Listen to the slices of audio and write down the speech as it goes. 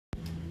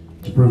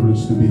It's a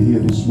privilege to be here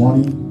this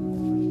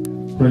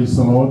morning. Praise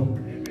the Lord.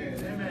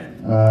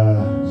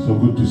 So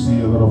good to see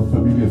a lot of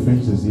familiar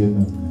faces here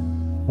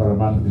in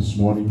Parramatta this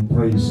morning.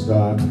 Praise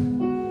God.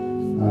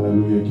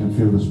 Hallelujah. You can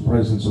feel this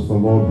presence of the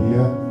Lord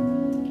here.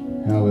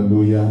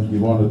 Hallelujah.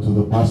 Give honor to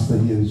the pastor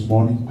here this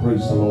morning.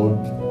 Praise the Lord.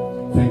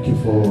 Thank you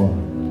for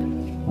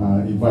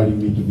inviting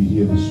me to be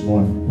here this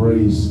morning.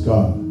 Praise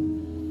God.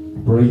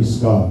 Praise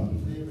God.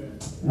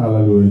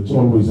 Hallelujah. It's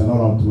always an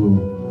honor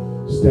to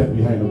stand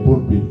behind a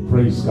pulpit,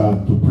 praise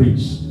God, to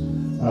preach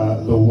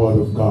the word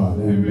of God.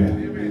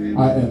 And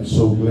I am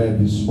so glad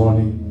this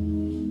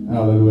morning.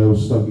 Hallelujah. I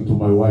was talking to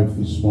my wife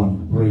this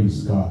morning.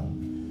 Praise God.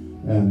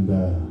 And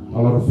a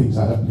lot of things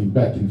are happening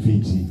back in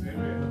Fiji.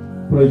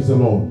 Praise the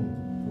Lord.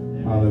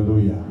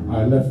 Hallelujah.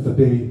 I left the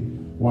day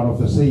one of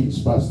the saints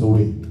passed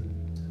away.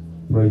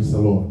 Praise the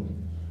Lord.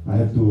 I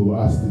had to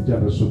ask the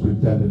general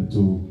superintendent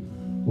to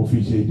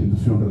officiate in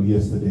the funeral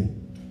yesterday.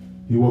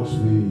 He works for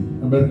the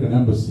American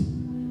Embassy.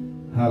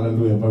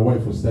 Hallelujah. My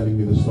wife was telling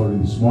me the story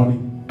this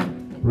morning.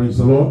 Praise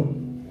the Lord.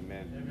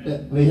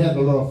 Amen. They had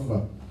a lot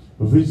of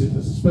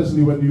visitors,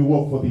 especially when you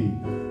work for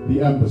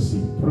the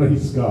embassy.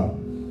 Praise God.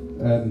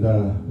 And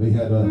they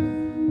had a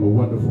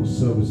wonderful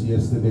service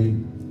yesterday.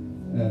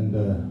 And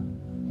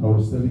I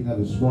was telling her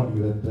this morning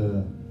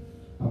that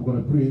I'm going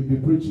to be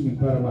preaching in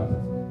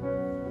Parramatta.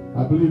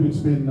 I believe it's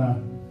been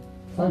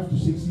 5 to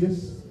 6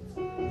 years.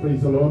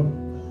 Praise the Lord.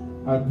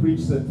 I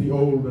preached at the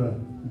old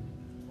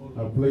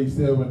place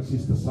there when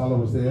Sister Sala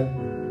was there.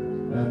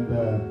 And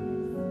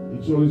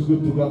it's always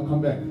good to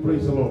come back.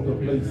 Praise the Lord. To a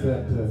place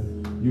that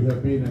you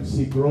have been and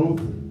see growth.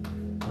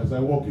 As I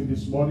walk in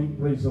this morning,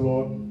 praise the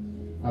Lord,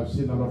 I've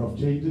seen a lot of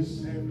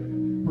changes.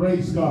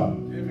 Praise God.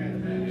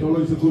 It's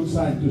always a good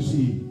sign to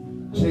see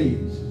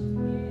change.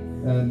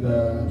 And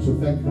I'm so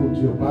thankful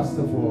to your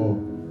pastor for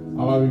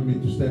allowing me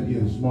to stand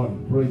here this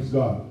morning. Praise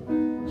God.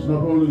 It's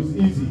not always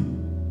easy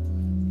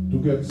to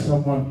get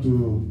someone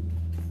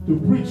to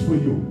preach for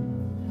you.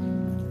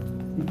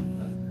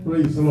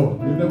 Praise the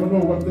Lord. You never know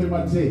what they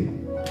might say.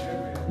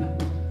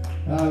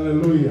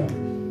 Hallelujah.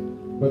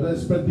 But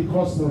as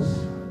Pentecostals,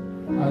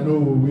 I know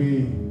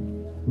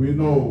we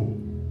know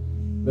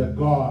that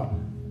God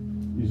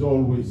is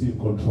always in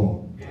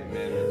control.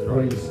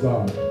 Praise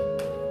God.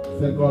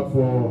 Thank God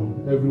for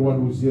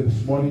everyone who's here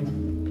this morning.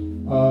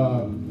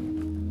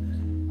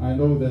 I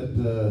know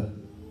that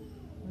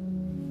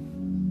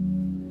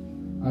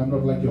I'm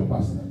not like your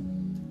pastor.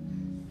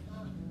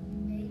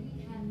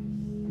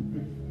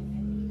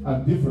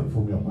 I'm different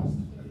from your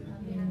pastor.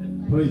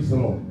 Praise the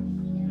Lord.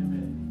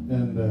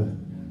 And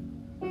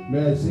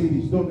may I say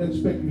this, don't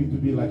expect me to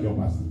be like your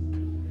pastor.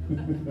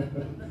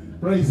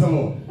 Praise the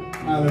Lord.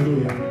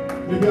 Hallelujah.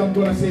 Maybe I'm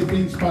going to say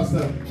things,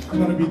 pastor, it's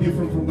going to be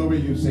different from the way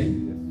you say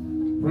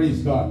it.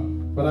 Praise God.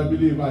 But I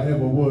believe I have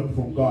a word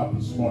from God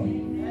this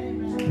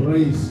morning.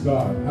 Praise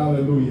God.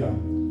 Hallelujah.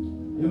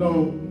 You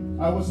know,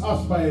 I was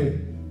asked by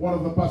one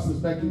of the pastors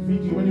back in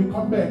Fiji, when you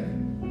come back,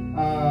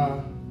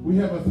 we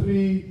have a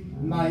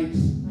 3-night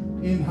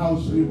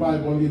in-house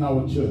revival in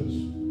our church.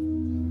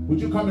 Would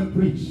you come and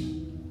preach?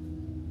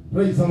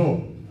 Praise the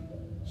Lord.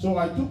 So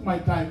I took my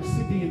time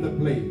sitting in the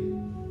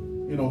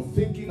plane, you know,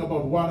 thinking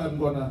about what I'm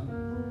going to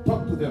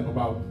talk to them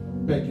about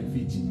back in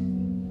Fiji.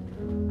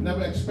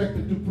 Never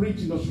expected to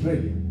preach in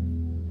Australia.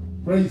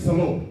 Praise the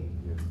Lord.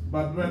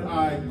 But when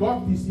I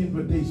got this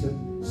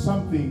invitation,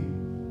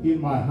 something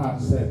in my heart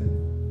said,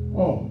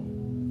 oh,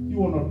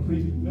 you are not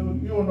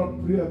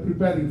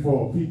preparing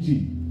for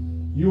Fiji.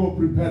 You are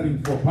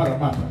preparing for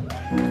Parramatta.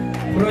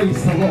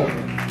 Praise the Lord.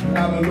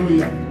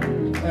 Hallelujah.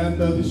 And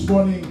this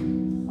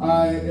morning,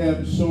 I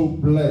am so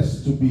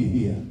blessed to be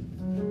here.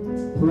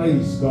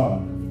 Praise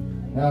God.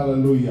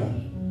 Hallelujah.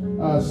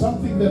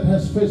 Something that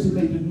has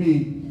fascinated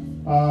me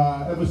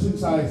ever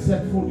since I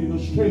set foot in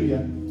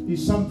Australia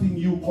is something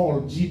you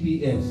call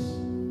GPS.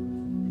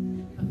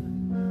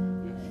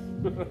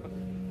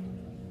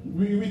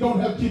 We don't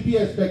have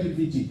GPS back in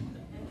Fiji.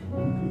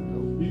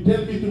 You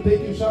tell me to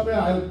take you somewhere,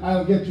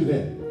 I'll get you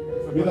there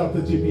without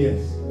the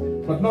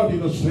GPS. But not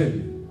in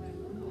Australia.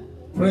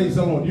 Praise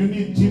the Lord. You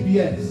need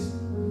GPS.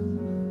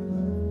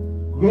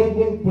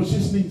 Global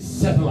Positioning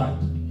Satellite.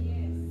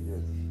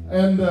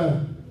 And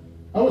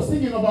I was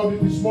thinking about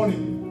it this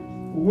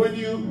morning. When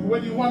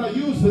you want to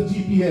use the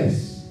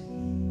GPS,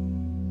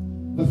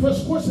 the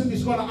first question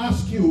is going to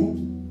ask you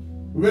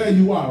where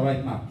you are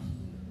right now.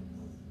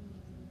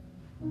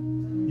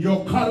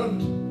 Your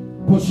current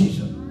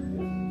position.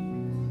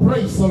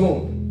 Praise the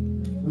Lord.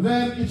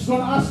 Then it's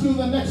going to ask you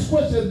the next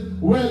question,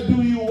 where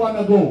do you want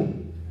to go?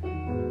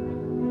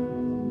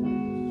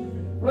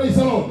 Praise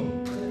the Lord.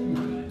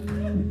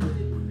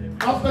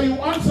 After you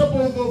answer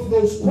both of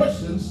those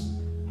questions,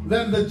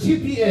 then the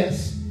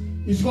GPS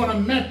is going to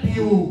map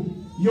you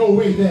your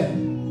way there.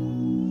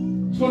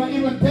 It's going to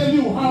even tell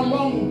you how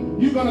long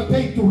you're going to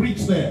take to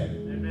reach there.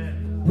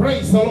 Amen.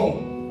 Praise the Lord.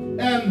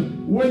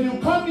 And when you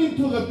come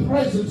into the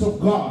presence of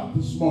God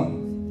this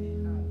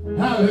morning,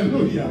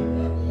 hallelujah,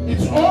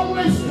 it's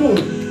always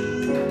good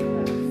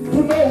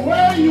to know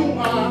where you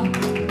are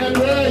and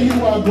where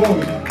you are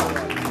going.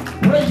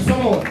 Praise the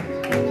Lord.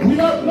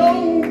 Without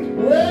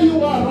knowing where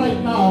you are right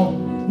now,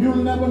 you'll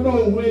never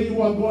know where you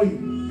are going.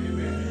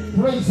 Amen.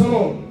 Praise the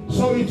Lord.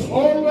 So it's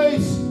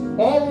always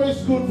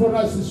good for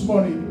us this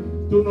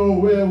morning to know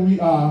where we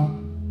are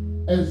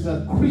as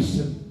a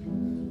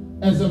Christian,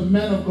 as a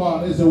man of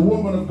God, as a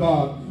woman of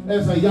God,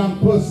 as a young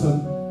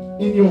person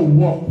in your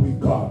walk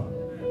with God.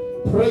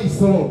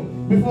 Praise the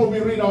Lord. Before we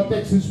read our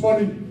text this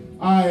morning,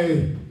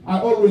 I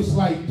always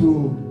like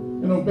to,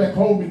 back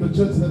home in the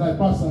church that I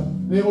pastor,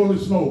 they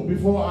always know,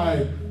 before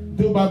I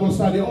do Bible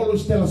study, I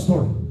always tell a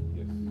story.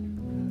 Yes.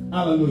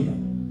 Hallelujah.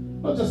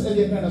 Not just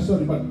any kind of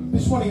story, but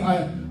this morning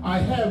I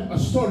have a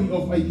story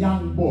of a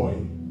young boy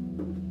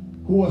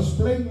who was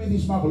playing with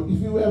his marble. If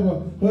you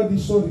ever heard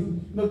this story,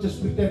 not just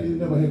pretend you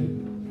never heard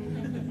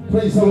it.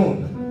 Praise the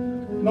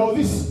Lord. Now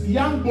this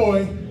young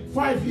boy,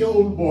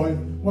 5-year-old boy,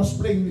 was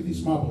playing with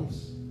his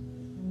marbles.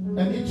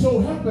 And it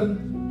so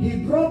happened,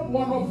 he dropped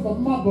one of the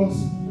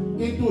marbles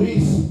into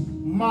his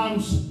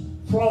mom's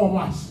flower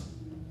vase.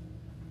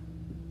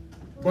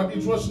 But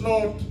it was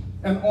not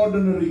an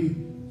ordinary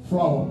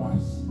flower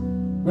vase.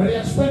 Very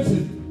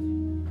expensive.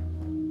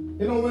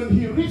 When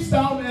he reached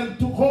down and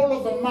took hold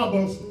of the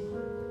marbles,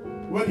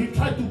 when he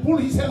tried to pull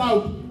his hand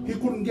out, he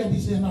couldn't get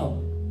his hand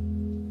out.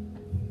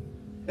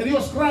 And he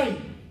was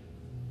crying.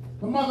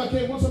 The mother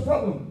came, "What's the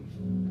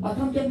problem?" "I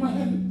can't get my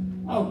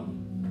hand out."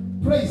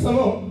 Praise the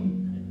Lord.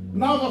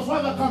 Now the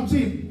father comes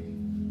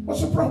in.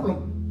 "What's the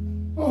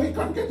problem?" "Oh, he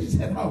can't get his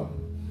hand out."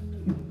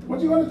 "What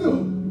are you going to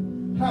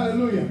do?"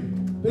 Hallelujah.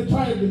 They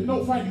tried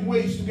finding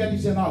ways to get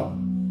his hand out.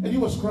 And he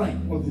was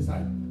crying all this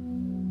time.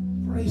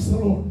 Praise the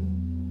Lord.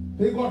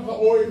 They got the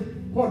oil,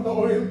 poured the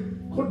oil,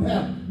 couldn't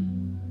help.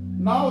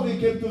 Now they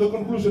came to the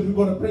conclusion, we've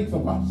got to break the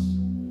vase.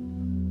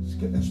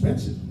 It's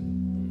expensive.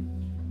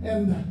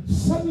 And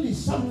suddenly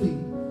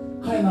something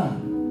kind of,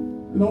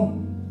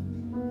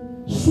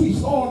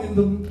 switched on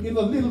in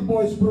the little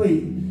boy's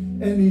brain.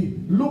 And he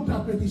looked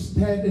up at his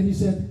dad and he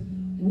said,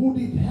 "Would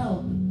it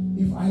help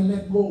if I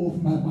let go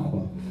of my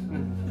marble?"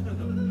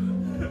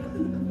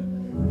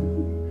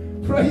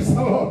 Praise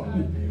the Lord.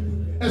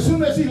 As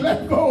soon as he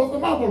let go of the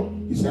marble,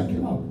 his hand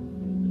came out.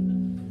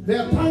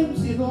 There are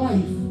times in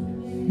life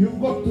you've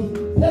got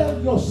to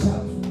tell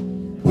yourself,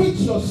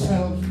 teach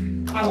yourself,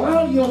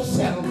 allow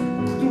yourself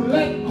to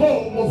let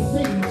go of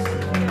things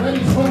that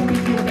is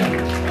holding you back.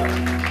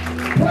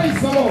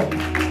 Praise the Lord.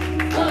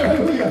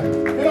 Hallelujah.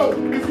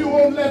 If you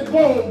won't let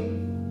go,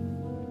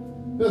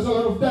 there's a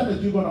lot of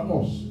damage you're going to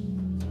cause.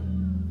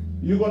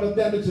 You're going to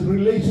damage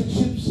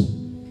relationships.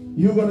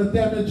 You're going to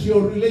damage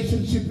your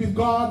relationship with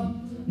God,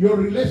 your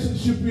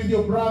relationship with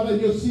your brother and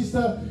your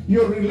sister,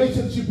 your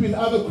relationship with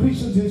other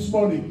Christians this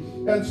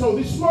morning. And so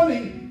this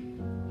morning,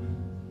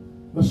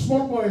 the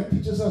small boy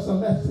teaches us a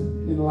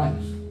lesson in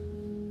life.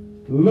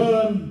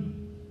 Learn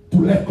to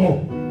let go.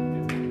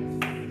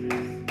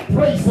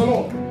 Praise the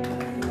Lord.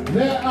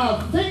 There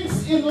are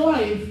things in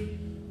life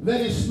that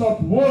is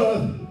not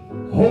worth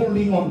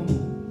holding on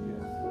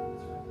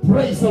to.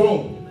 Praise the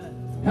Lord.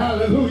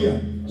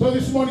 Hallelujah. So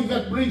this morning,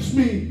 that brings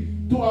me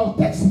to our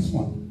text this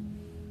morning.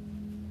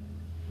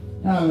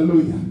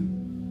 Hallelujah.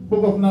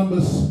 Book of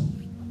Numbers,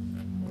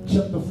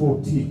 chapter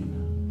 14.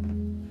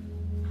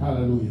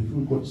 Hallelujah. If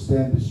we could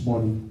stand this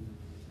morning.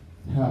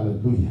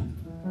 Hallelujah.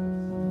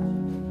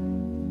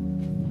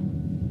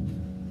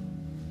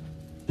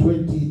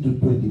 20 to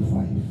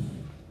 25.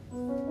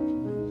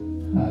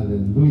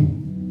 Hallelujah.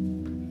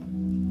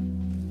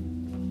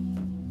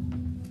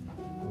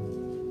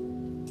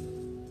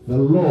 The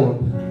Lord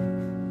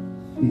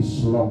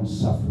is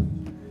long-suffering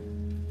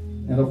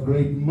and of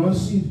great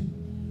mercy,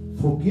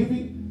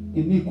 forgiving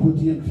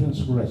iniquity and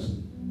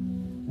transgression,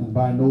 and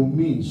by no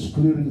means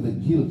clearing the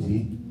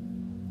guilty,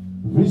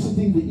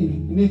 visiting the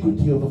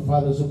iniquity of the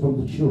fathers upon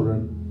the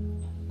children,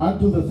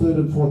 unto the third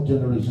and fourth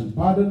generation.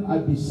 Pardon, I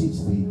beseech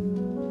thee,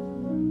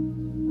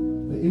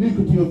 the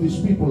iniquity of these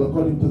people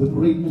according to the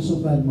greatness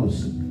of thy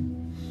mercy.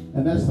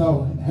 And as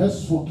thou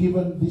hast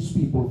forgiven these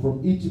people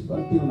from Egypt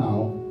until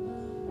now,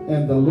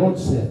 and the Lord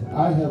said,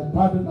 I have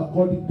pardoned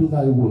according to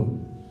thy word.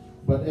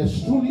 But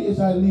as truly as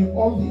I live,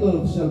 all the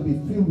earth shall be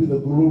filled with the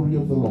glory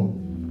of the Lord.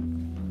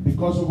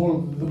 Because of all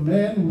the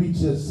men which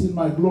has seen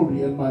my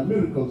glory and my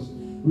miracles,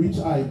 which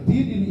I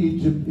did in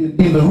Egypt,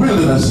 in the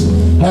wilderness,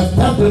 have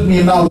tempted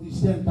me now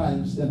these 10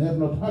 times, and have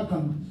not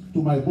hearkened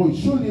to my voice.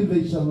 Surely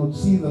they shall not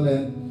see the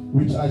land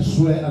which I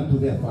swear unto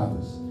their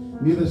fathers.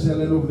 Neither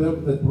shall any of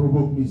them that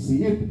provoke me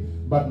see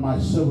it, but my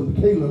servant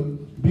Caleb,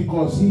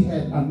 because he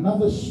had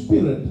another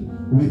spirit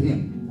with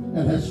him,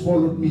 and has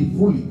followed me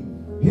fully.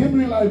 Him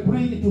will I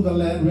bring into the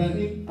land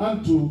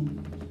whereunto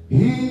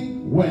he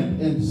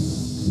went, and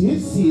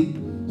his seed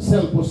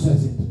shall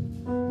possess it.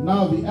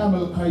 Now the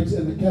Amalekites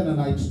and the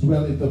Canaanites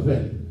dwell in the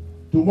valley.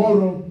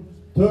 Tomorrow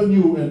turn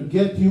you and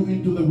get you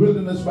into the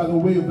wilderness by the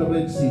way of the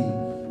Red Sea.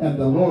 And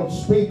the Lord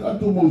spake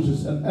unto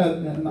Moses and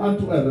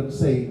unto Aaron,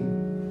 saying,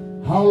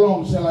 How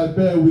long shall I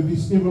bear with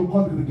this evil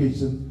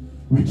congregation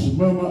which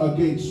murmur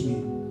against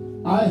me?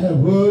 I have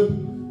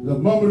heard the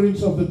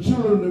murmurings of the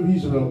children of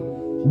Israel,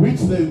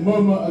 which they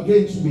murmur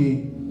against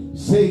me.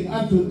 Say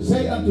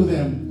unto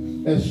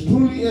them, as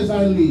truly as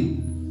I live,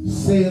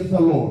 saith the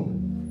Lord,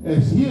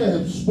 as ye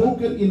have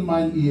spoken in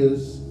mine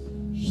ears,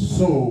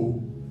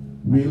 so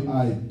will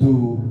I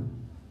do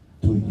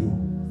to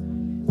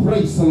you.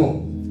 Praise the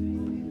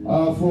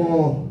Lord.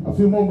 For a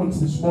few moments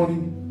this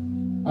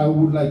morning, I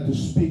would like to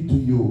speak to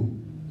you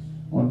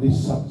on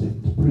this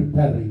subject,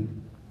 preparing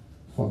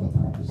for the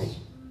promise.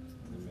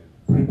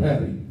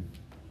 Preparing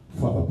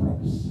for the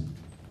promise.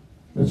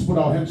 Let's put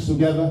our hands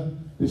together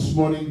this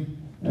morning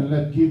and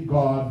let's give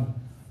God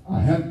a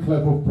hand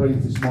clap of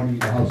praise this morning in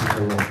the house of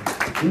the Lord.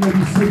 You may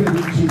be seated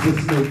in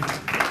Jesus' name.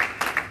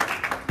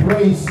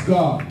 Praise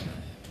God.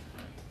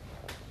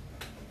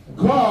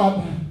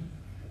 God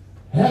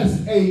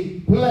has a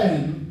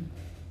plan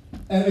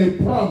and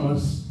a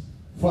promise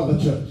for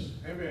the church.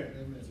 Amen.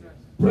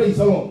 Praise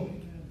the Lord.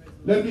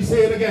 Let me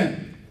say it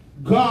again.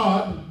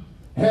 God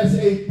has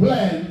a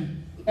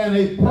plan and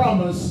a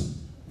promise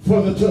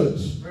for the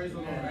church. Praise the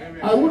Lord. Amen.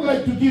 I would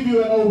like to give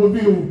you an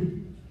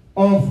overview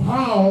of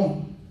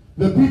how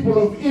the people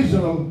of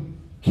Israel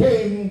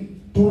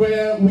came to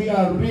where we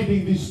are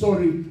reading this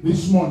story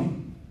this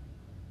morning.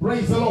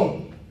 Praise the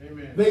Lord.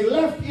 Amen. They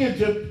left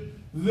Egypt.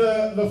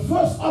 The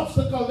first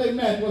obstacle they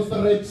met was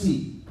the Red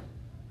Sea.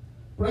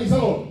 Praise the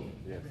Lord.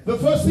 Yes. The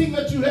first thing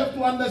that you have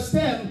to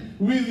understand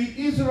with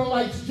the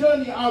Israelites'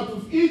 journey out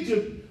of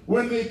Egypt,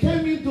 when they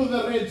came into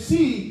the Red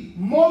Sea,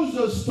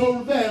 Moses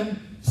told them,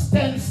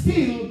 stand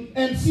still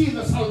and see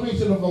the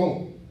salvation of the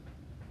Lord.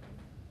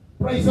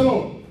 Praise the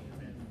Lord.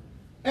 Amen.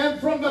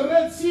 And from the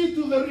Red Sea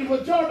to the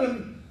River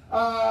Jordan,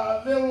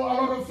 there were a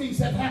lot of things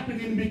that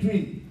happened in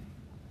between.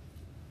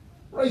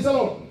 Praise the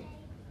Lord.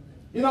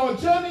 In our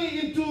journey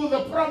into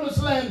the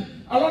promised land,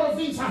 a lot of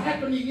things are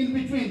happening in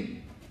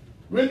between.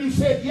 When you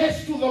said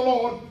yes to the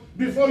Lord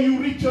before you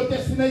reach your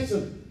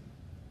destination,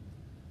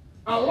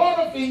 a lot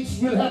of things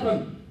will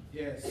happen.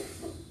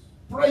 Yes.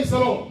 Praise the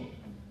Lord.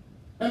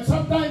 And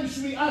sometimes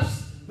we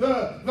ask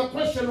the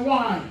question,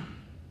 why?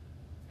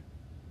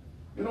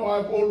 You know,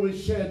 I've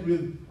always shared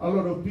with a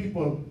lot of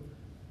people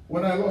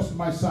when I lost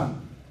my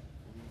son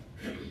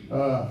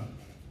a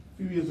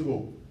few years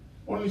ago.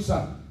 Only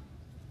son.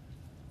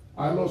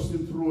 I lost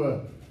him through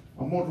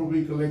a motor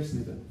vehicle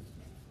accident.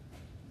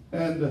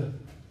 And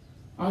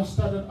I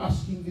started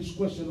asking this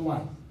question,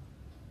 why?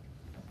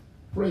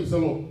 Praise the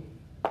Lord.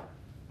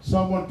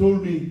 Someone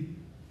told me,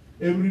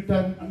 every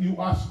time you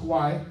ask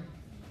why,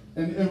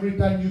 and every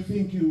time you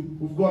think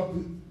you've got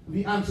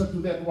the answer to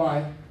that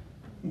why,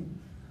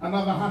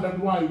 another 100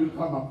 why will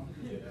come up.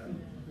 Yeah.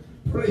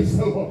 Praise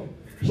the Lord.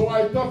 So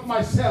I thought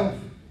myself,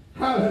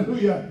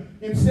 hallelujah,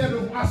 instead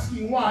of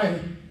asking why,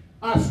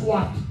 ask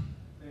what.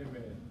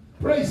 Amen.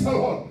 Praise the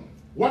Lord.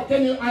 What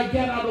can I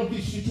get out of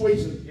this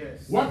situation?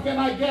 Yes. What can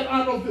I get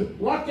out of it?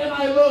 What can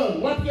I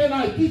learn? What can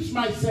I teach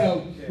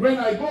myself when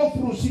I go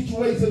through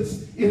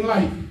situations in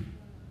life?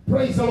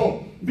 Praise the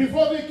Lord.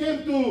 Before they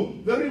came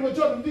to the River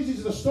Jordan, this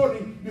is the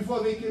story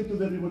before they came to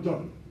the River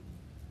Jordan.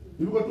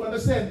 You've got to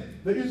understand,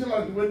 the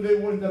Israelites, when they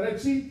were in the Red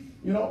Sea,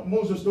 you know,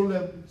 Moses told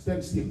them,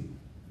 stand still.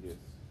 Yes.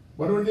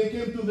 But when they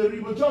came to the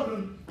River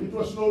Jordan, it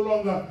was no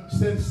longer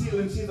stand still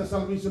and see the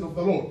salvation of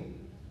the Lord.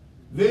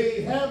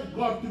 They have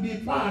got to be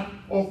part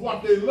of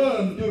what they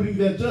learned during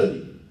their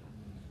journey.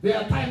 There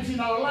are times in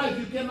our life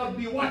you cannot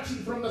be watching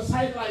from the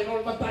sideline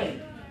all the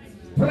time.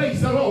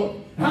 Praise the Lord.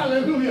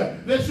 Hallelujah.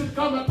 There should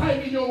come a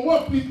time in your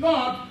work with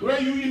God where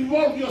you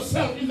involve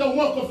yourself in the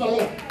work of the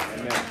Lord.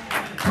 Amen.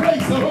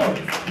 Praise the Lord.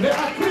 There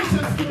are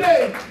Christians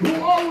today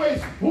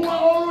who are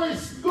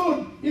always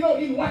good, you know,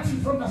 in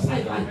watching from the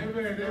sideline.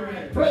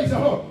 Amen. Praise the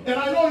Lord. And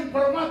I know in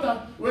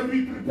Parramatta, when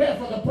we prepare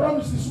for the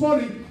promise this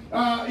morning,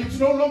 it's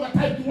no longer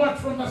time to watch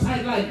from the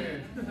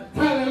sideline.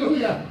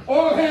 Hallelujah.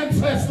 All hands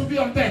has to be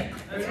on deck.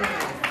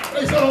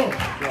 Praise the Lord.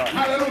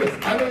 Hallelujah.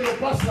 I know your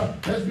pastor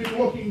has been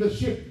working the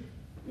ship,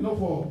 you know,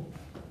 for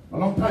a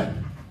long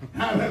time.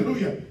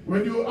 Hallelujah.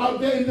 When you're out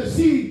there in the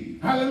sea,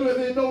 hallelujah,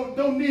 they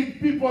don't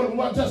need people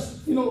who are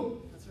just, you know,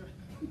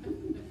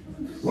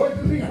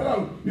 loitering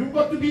around. You've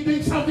got to be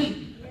doing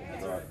something.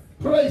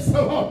 Praise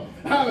the Lord.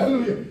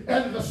 Hallelujah.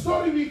 And the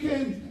story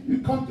we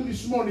come to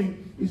this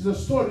morning is the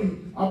story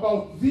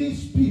about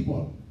these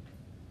people.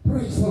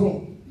 Praise the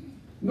Lord.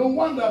 No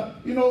wonder,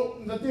 you know,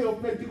 in the day of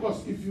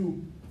Pentecost, if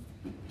you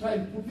try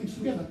to put things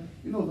together,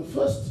 you know, the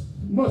first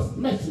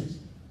message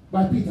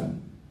by Peter.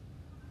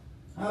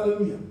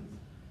 Hallelujah.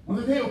 On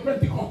the day of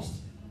Pentecost.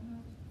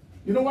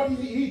 You know what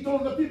he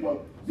told the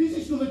people? This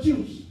is to the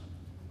Jews.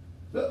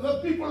 The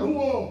people who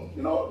were,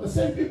 you know, the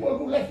same people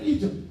who left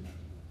Egypt.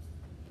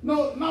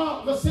 No,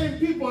 now the same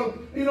people,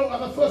 you know,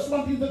 are the first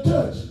ones in the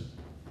church.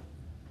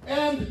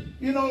 And,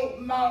 you know,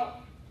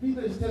 now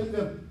Peter is telling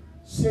them,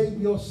 save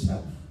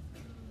yourself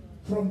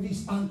from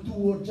this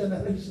untoward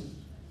generation.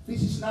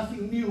 This is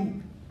nothing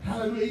new.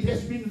 Hallelujah. It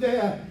has been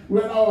there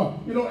when our,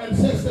 you know,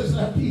 ancestors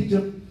left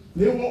Egypt.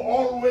 They were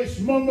always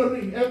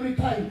murmuring every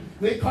time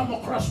they come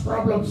across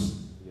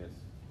problems. Yes.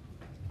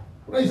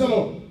 Praise the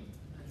Lord.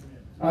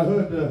 I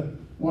heard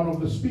one of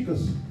the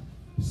speakers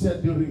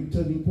said during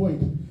Turning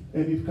Point, and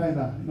it kind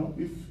of, you know,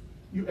 if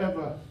you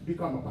ever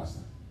become a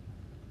pastor.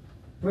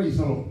 Praise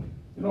the Lord.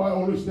 You know, I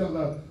always tell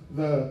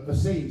the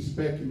saints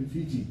back in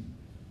Fiji,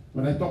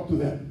 when I talk to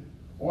them,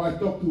 or I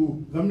talk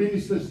to the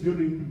ministers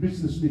during the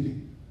business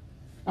meeting,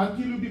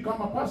 until you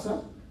become a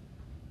pastor,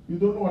 you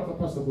don't know what the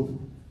pastor goes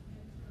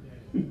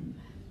through.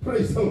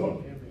 Praise the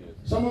Lord.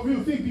 Some of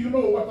you think you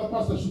know what the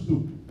pastor should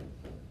do.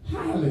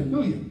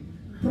 Hallelujah.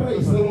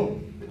 Praise the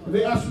Lord.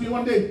 They asked me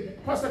one day,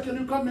 Pastor, can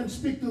you come and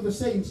speak to the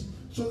saints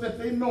so that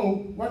they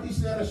know what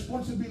is their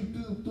responsibility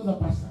to the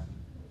pastor?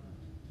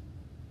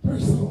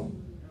 Praise the Lord.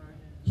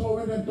 So I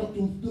went and talked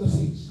to the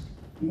saints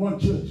in one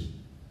church.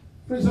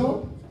 Praise the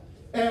Lord.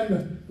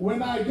 And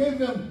when I gave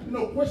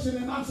them, question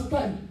and answer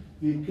time,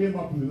 they came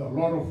up with a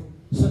lot of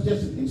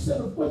suggestions. Instead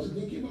of questions,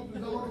 they came up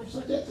with a lot of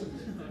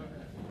suggestions.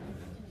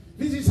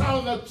 This is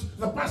how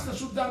the pastor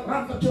should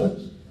run the church.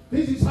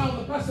 This is how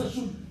the pastor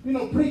should,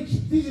 preach.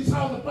 This is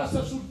how the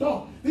pastor should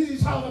talk. This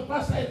is how the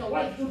pastor and the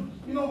wife should,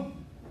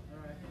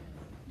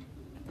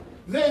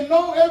 They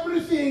know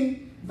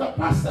everything the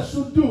pastor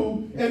should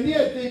do, and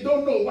yet they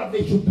don't know what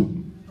they should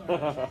do.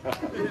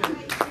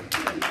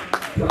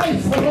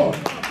 Praise the Lord.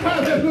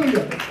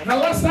 Hallelujah. The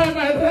last time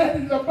I read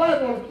in the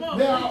Bible,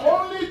 there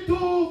are only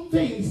two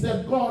things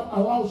that God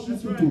allows you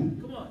to do.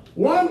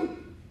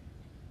 One,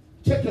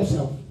 check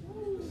yourself.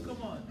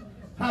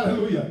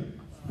 Hallelujah.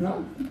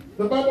 Yeah?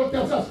 The Bible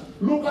tells us,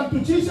 look unto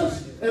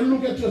Jesus and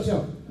look at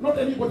yourself, not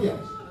anybody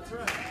else. That's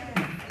right.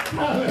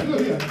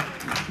 Hallelujah.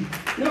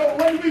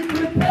 When we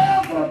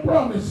prepare for a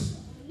promise,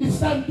 it's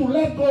time to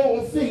let go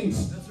of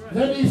things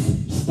that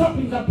is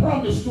stopping the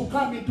promise to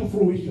come into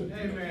fruition.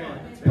 Amen.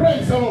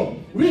 Praise the Lord.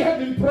 We have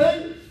been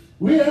praying.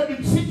 We have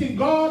been seeking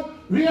God.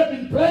 We have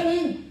been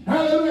planning.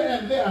 Hallelujah.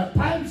 And there are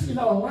times in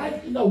our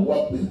life, in our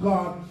walk with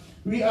God,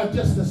 we are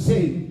just the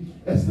same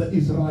as the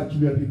Israelites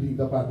we are reading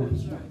the Bible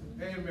this morning.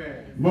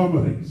 Amen.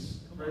 Murmurings.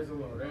 Praise the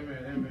Lord.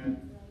 Amen.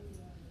 Amen.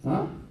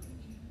 Huh?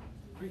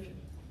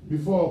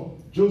 Before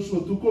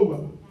Joshua took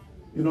over,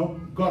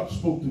 God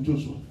spoke to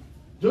Joshua.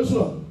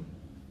 Joshua,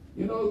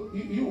 you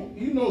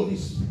know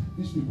these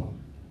people.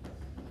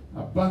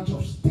 A bunch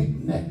of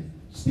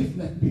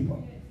stiff-necked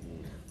people.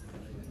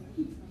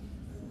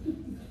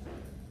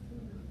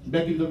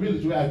 Back in the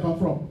village where I come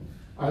from,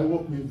 I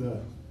work with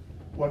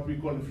what we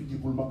call the Fiji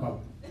Bull Macau.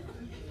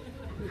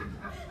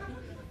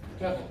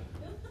 Cattle.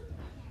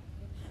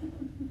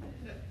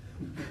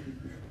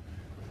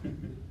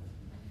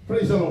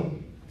 Praise the Lord.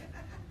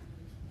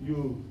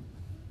 You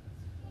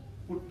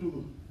put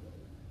two,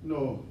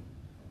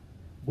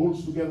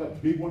 bulls together,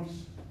 big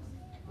ones.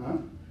 Huh?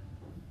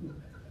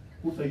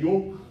 Put a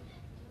yoke,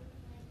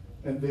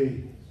 and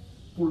they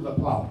pull the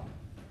plow.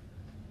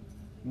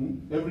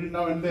 Every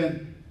now and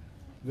then,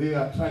 they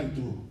are trying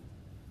to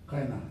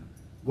kind of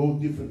go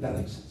different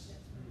directions.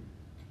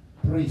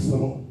 Praise the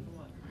Lord.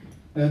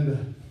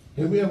 And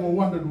have you ever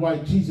wondered why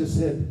Jesus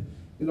said,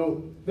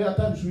 there are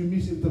times we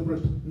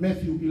misinterpret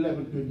Matthew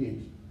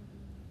 11:28.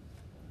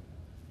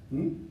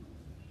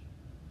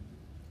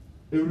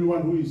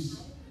 Everyone who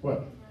is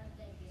what?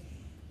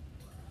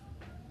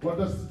 What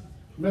does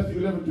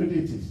Matthew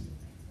 11:28 is?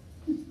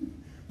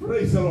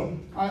 Praise the Lord.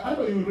 I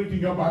know you're reading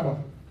your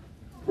Bible.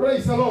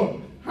 Praise the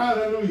Lord.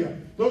 Hallelujah.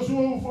 Those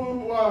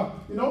who are,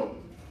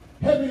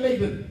 heavy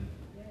laden,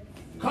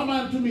 come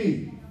unto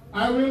me.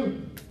 I will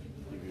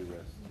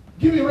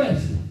give you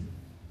rest.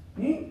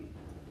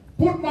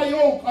 Put my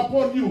yoke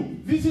upon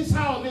you. This is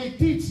how they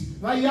teach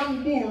the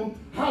young bull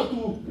how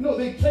to,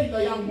 they train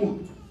the young bull.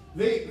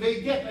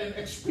 They get an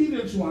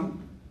experienced one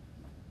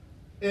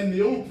and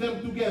yoke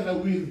them together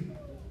with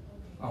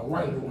a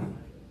wild one.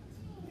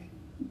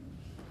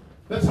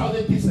 That's how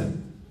they teach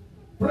them.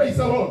 Praise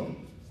the Lord.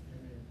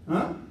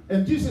 Huh?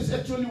 And Jesus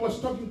actually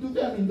was talking to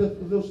them in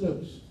those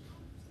terms.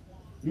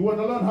 You want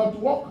to learn how to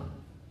walk?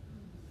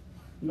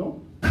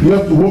 You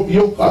have to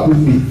yoke up with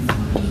me.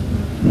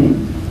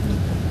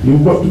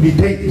 You've got to be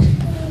tamed.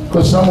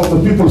 Because some of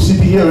the people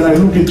sitting here, when I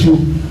look at you,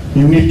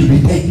 you need to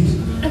be tamed.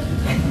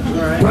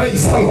 Right.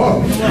 Praise the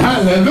Lord.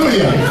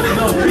 Hallelujah.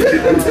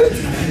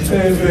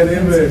 Amen.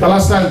 Amen. The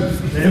last time,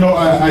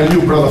 I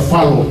knew Brother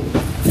Fallow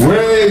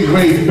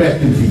way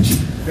back in Fiji.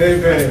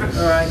 Amen.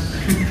 All right.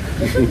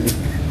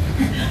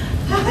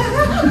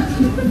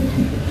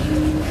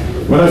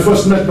 When I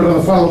first met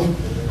Brother Fallow,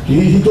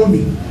 he told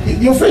me,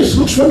 your face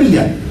looks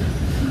familiar.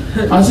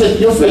 I said,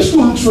 your face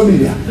too looks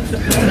familiar.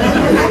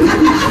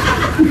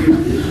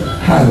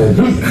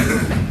 Hallelujah.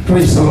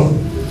 Praise the Lord.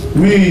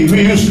 We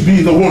used to be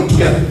in the world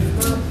together.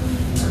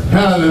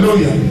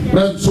 Hallelujah.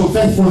 I'm so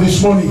thankful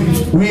this morning.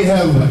 We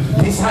have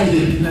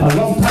decided a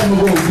long time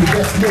ago to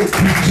get close to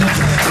Jesus.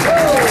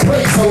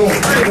 Praise the Lord.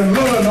 And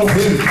learn of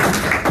Him.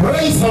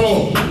 Praise the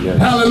Lord. Yes.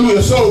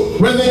 Hallelujah. So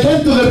when they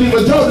came to the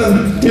River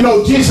Jordan,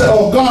 Jesus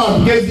or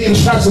God gave the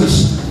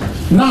instructions.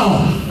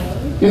 Now,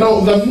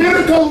 the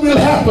miracle will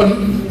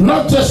happen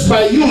not just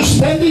by you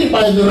standing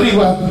by the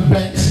river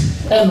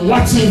banks and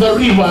watching the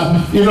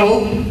river,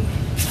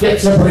 get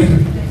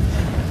separated.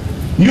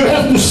 You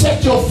have to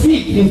set your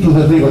feet into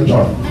the River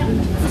Jordan.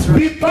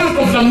 Be part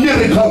of the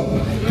miracle.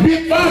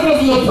 Be part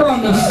of the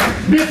promise.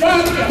 Be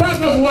part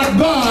of what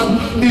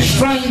God is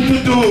trying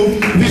to do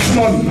this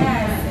morning.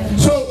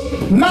 So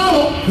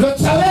now the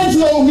challenge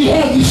that we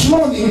have this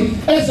morning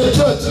as a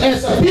church,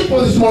 as a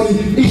people this morning,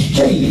 is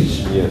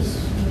change. Yes.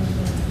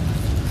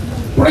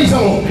 Praise the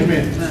Lord.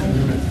 Amen.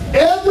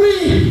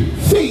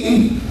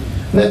 Everything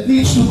that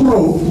needs to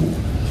grow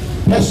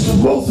has to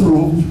go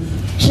through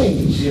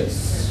change.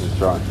 Yes. That's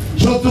right.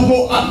 So to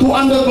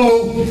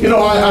undergo,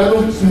 I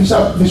looked this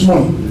up this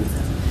morning.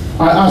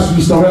 I asked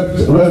Mr.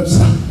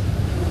 Webster.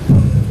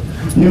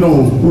 You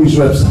know who is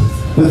Webster?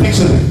 The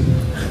dictionary.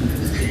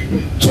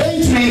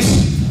 Change means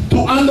to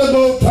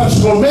undergo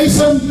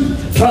transformation,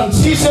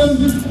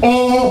 transition,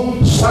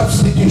 or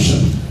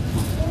substitution.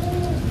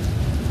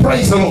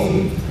 Praise the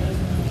Lord.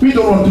 We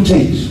don't want to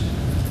change.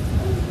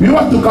 We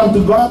want to come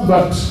to God,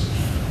 but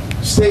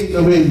stay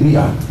the way we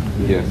are.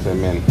 Yes,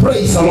 amen.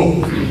 Praise the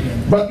Lord.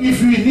 But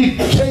if we need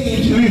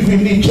change,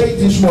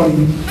 this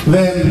morning,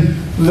 then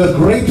the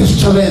greatest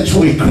challenge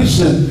for a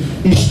Christian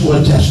is to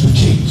adjust to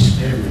change.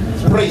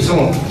 Amen. Praise the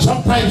Lord.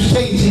 Sometimes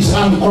change is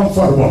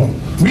uncomfortable.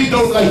 We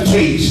don't like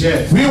change.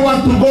 Yes. We don't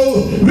want to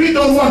go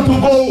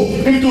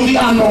into the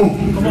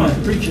unknown. Come on,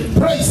 preach it.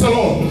 Praise the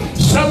Lord.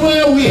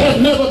 Somewhere we have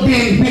never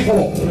been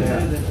before.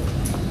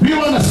 We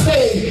want to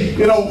stay,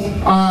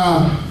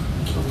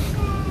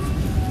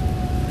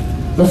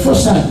 the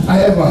first time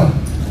I ever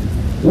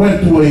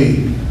went to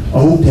a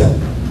hotel,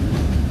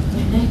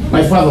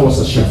 my father was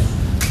a chef.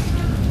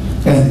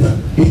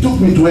 And he took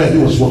me to where he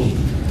was working.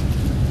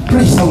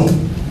 Praise the Lord.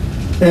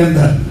 And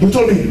he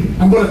told me,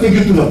 I'm going to take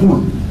you to the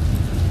pool.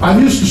 I'm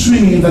used to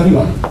swimming in the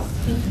river.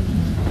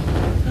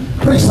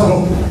 Praise the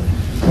Lord.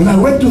 When I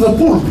went to the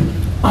pool,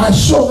 I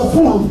saw the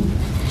pool.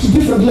 It's a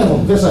different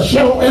level. There's a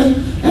shallow end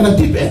and a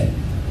deep end.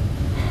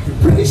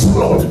 Praise the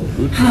Lord.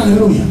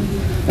 Hallelujah.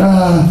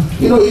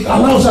 It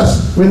allows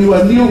us, when you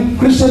are a new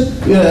Christian,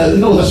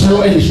 the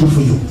shallow end is good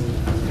for you.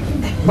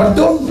 But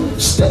don't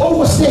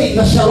overstay in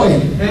the shallow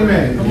end.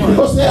 Amen.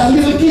 Because there are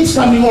little kids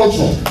coming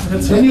also.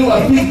 And you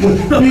are big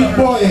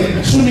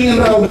boy swimming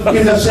around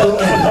in the shallow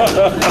end.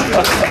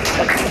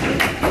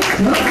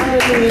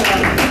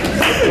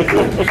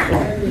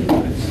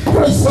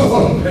 Praise the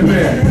Lord.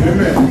 Amen.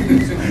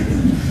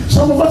 Amen.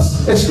 Some of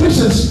us as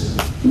Christians,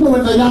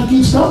 when the young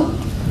kids come,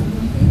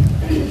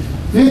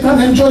 they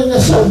can enjoy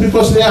themselves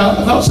because there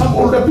are some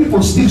older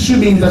people still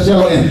swimming in the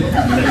shallow end.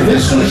 They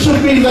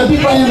should be in the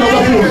deeper end of the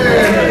pool.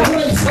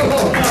 Praise the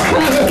Lord.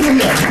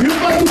 Hallelujah. You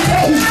got to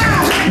change.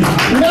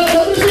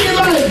 Everything in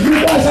life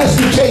requires us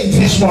to change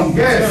this morning.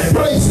 Yes.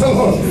 Praise the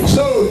Lord.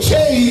 So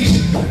change,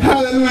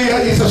 hallelujah,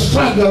 is a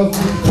struggle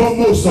for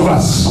most of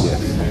us.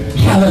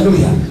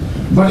 Hallelujah.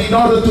 But in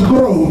order to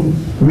grow,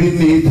 we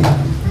need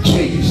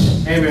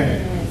change.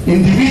 Amen.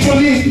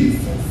 Individually,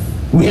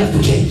 we have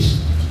to change.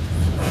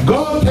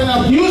 God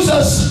cannot use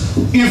us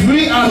if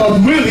we are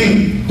not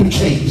willing to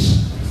change.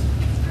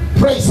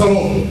 Praise the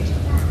Lord.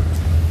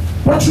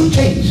 What should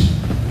change?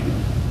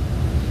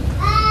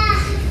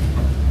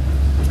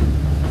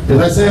 As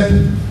I said,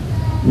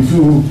 if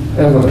you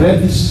ever read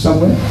this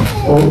somewhere,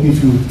 or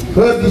if you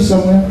heard this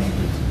somewhere,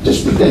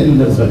 just pretend you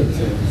never heard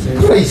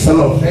it. Praise the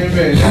Lord.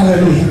 Amen.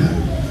 Hallelujah.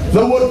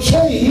 The word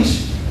change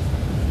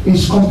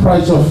is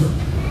comprised of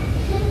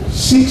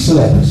 6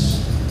 letters.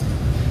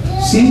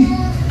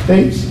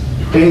 C-H-A-N-G-E.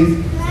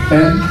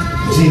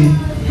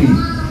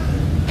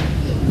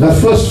 The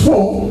first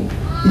 4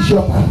 is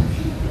your part.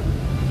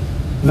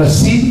 The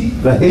C,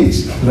 the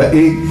H, the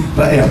A,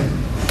 the M.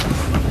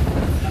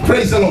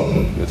 Praise the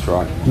Lord. That's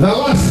right. The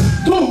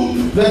last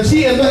 2, the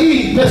G and the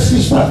E, that's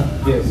this part.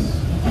 Yes.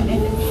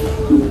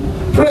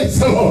 Praise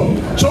the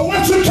Lord. So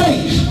what should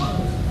change?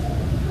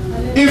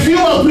 If you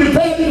are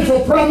preparing for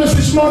promise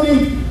this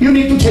morning, you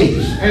need to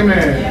change.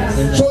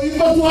 Amen. So you've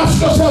got to ask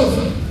yourself,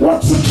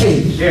 what should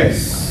change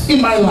Yes.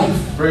 in my life?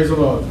 Praise the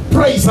Lord.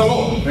 Praise the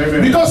Lord.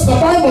 Amen. Because the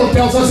Bible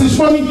tells us this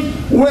morning,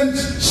 when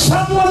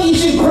someone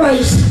is in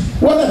Christ,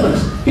 what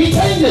happens? He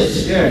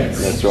changes. Yes.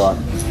 That's right.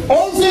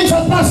 All things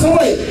have passed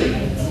away.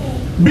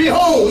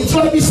 Behold, it's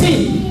going to be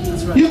seen.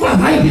 You can't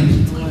hide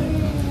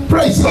it.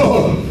 Praise the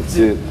Lord. That's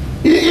it.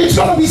 It's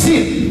going to be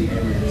seen.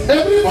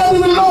 Everybody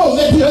will know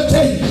that you have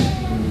changed.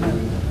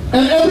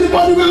 And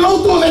everybody will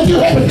know too that you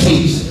haven't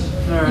changed.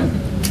 All right.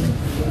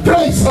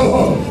 Praise the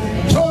Lord.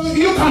 So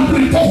you can't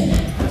pretend.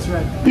 That's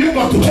right. You've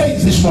got to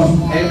change this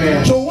morning.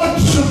 Amen. So what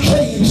should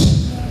change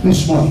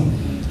this morning?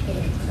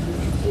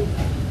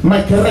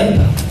 My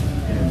character.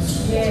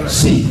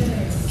 See,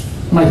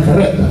 my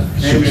character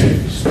should Amen.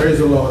 change. Praise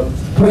the Lord.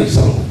 Praise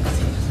the Lord.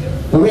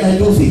 The way I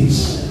do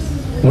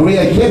things, the way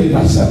I carry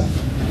myself.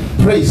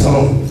 Praise the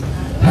Lord.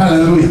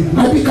 Hallelujah.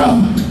 I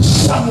become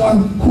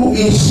someone who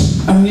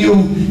is a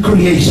new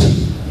creation.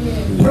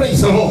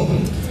 Praise the Lord.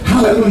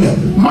 Hallelujah.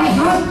 My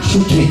heart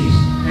should change.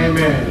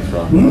 Amen.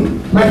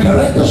 My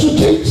character should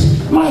change.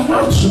 My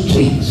heart should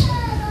change.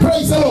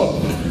 Praise the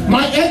Lord.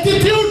 My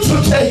attitude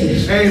should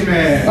change.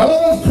 Amen. A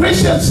lot of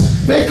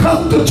Christians, they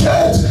come to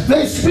church,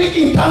 they speak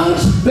in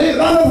tongues, they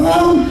run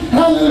around,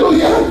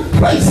 hallelujah,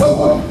 praise the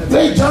Lord.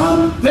 They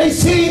jump, they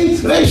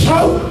sing, they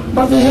shout,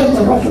 but they have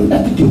a rotten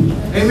attitude.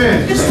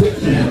 Amen.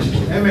 Attitude.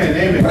 Amen.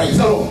 Amen. Praise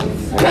the Lord.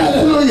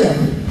 Hallelujah.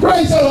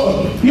 Praise the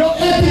Lord. Your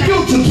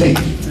attitude should change.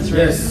 That's right.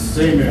 Yes.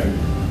 Amen.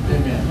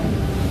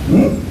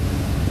 Amen.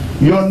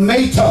 Your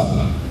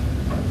nature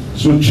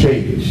should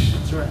change.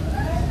 That's right.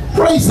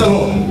 Praise the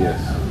Lord.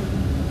 Yes.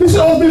 This is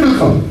all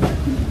biblical.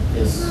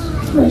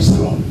 Yes. Praise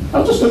the Lord.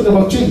 I'm just talking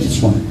about change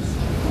this morning.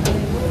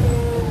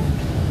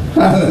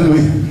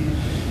 Hallelujah.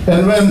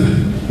 And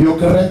when your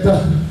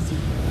character,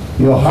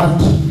 your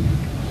heart,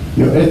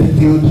 your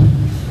attitude,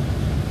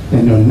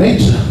 and your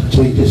nature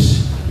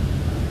changes,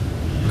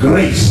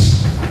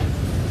 grace.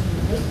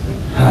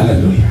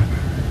 Hallelujah.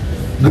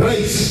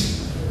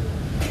 Grace.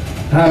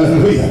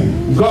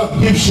 Hallelujah. God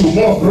gives you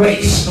more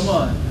grace. Come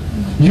on.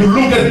 You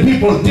look at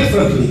people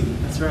differently.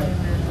 That's right.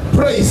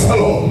 Praise the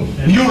Lord.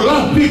 You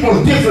love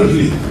people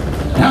differently.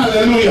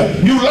 Hallelujah.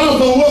 You love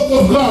the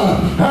work of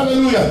God.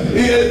 Hallelujah.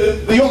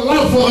 Your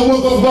love for the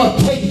work of God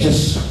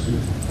changes.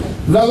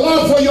 The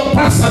love for your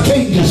pastor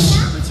changes.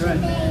 That's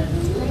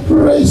right.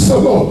 Praise the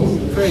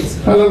Lord. Praise.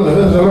 Hallelujah.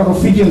 There's a lot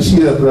of Fijians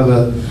here,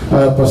 brother.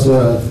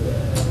 Pastor,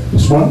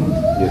 this one?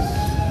 Yes.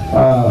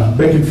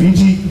 Back in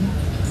Fiji.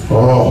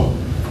 Oh.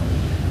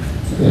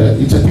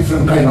 It's a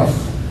different kind of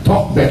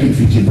talk back in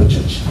Fiji in the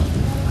church.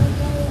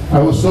 I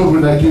was told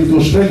when I came to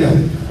Australia,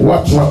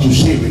 watch what you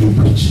say when you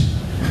preach.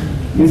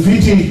 In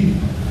Fiji,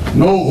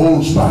 no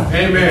holds barred.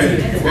 Amen.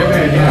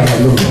 Amen.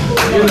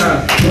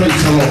 Hallelujah.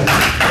 Praise the Lord.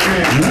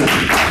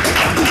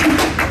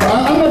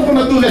 I'm not going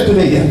to do that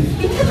today yet.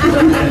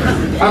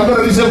 I'm going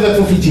to reserve that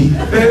for Fiji.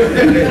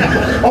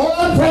 All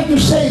I'm trying to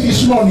say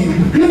this morning,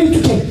 you need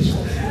to change.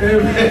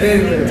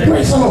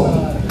 Praise the Lord.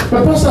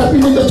 But Pastor, I've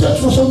been in the church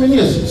for so many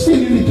years. Still,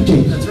 you need to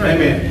change. That's right.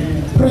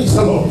 Amen. Praise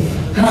the Lord.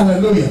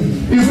 Hallelujah.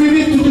 If we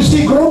need to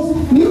see growth,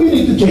 we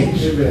need to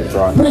change.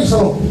 Amen. Praise the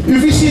Lord.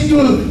 If we see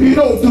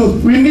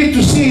we need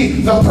to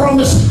see the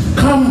promise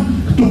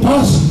come to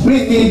pass,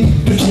 we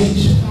need to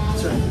change.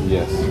 That's right.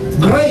 Yes.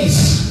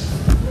 Grace.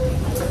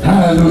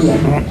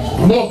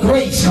 Hallelujah. More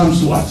grace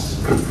comes to us.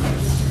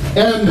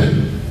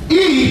 And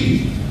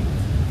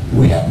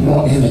we have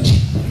more energy.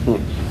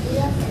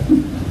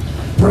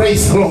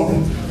 Praise the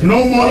Lord.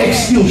 No more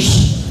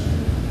excuse.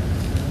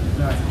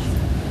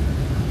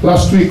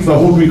 Last week, the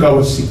whole week I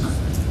was sick.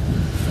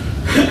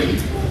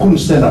 Couldn't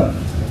stand up.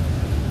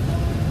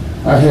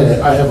 I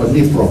have a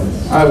knee problem.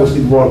 I was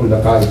involved with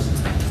the guys a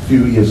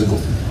few years ago.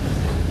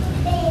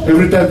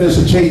 Every time there's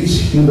a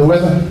change in the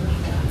weather,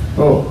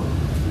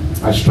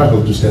 I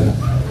struggle to stand up.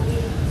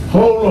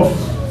 Whole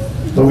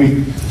of the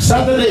week.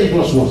 Saturday it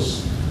was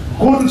worse.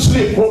 Couldn't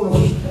sleep whole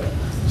of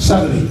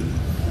Saturday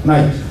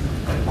night.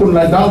 Couldn't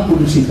lie down,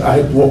 couldn't sit. I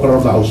had to walk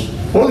around the house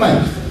all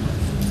night.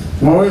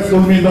 My wife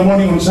told me in the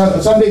morning on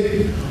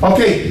Sunday,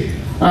 okay,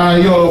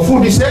 your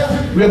food is there,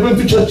 we are going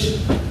to church.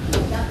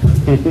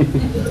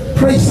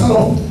 Praise the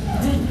Lord.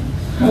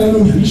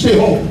 Hallelujah. You stay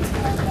home.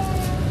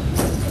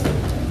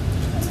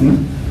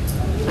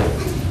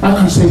 I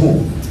can't stay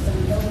home.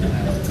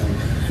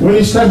 When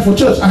it's time for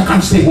church, I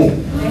can't stay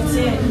home. That's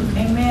it.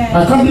 Amen.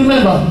 I can't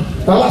remember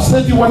the last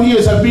 31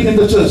 years I've been in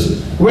the church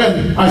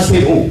when I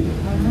stayed home.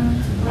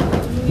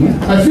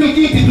 I feel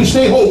guilty to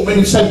stay home when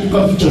it's time to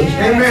come to church.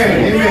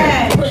 Amen.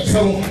 Amen. Praise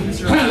the Lord.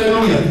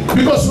 Hallelujah.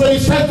 Because when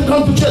it's time to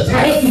come to church, I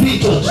have to be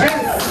in church.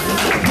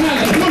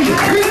 Hallelujah.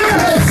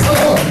 Praise the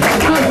Lord.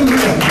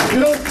 Hallelujah. You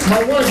know,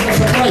 my wife was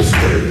surprised.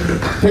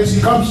 When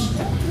she comes,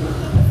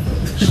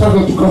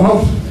 struggle to come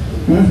out.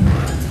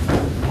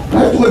 I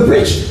have to go and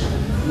preach.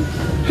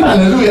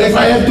 Hallelujah. If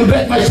I have to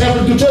drag myself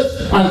into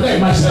church, I'll drag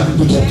myself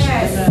into church.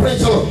 Yes. Praise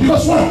the Lord.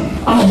 Because what?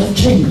 I have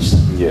changed.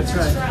 Yes.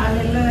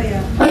 Hallelujah.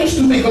 I used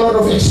to make a lot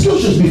of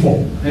excuses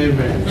before.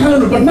 Amen.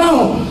 Hallelujah. But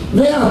now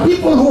there are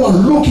people who are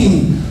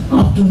looking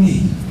up to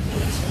me.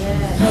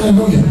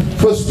 Hallelujah.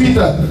 First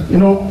Peter,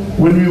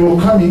 when we were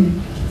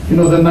coming,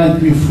 the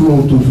night we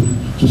flew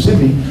to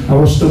Sydney, I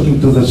was talking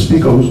to the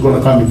speaker who's going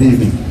to come in the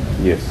evening.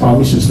 Yes. Our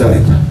missions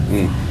director.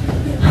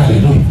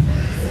 Hallelujah.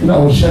 I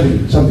was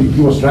sharing something.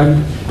 He was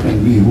driving,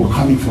 and we were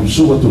coming from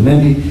Suva to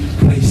Nelly.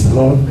 Praise the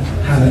Lord.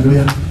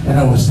 Hallelujah. And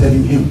I was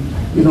telling him,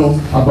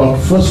 about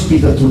 1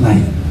 Peter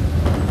 2:9.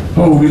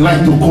 Oh, we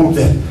like to quote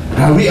that.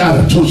 We are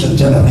the chosen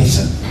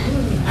generation.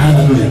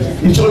 Hallelujah.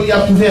 It's only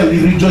up to there we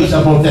rejoice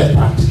about that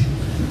part.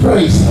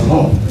 Praise the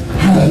Lord.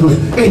 Hallelujah.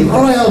 A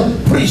royal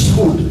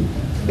priesthood.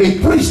 A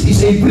priest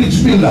is a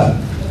bridge builder.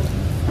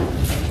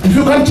 If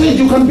you can change,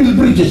 you can build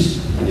bridges.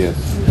 Yes.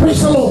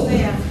 Praise the Lord.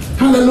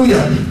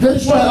 Hallelujah.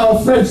 That's why our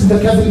friends in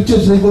the Catholic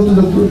Church, they go to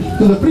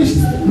the priest.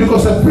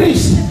 Because the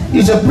priest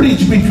is a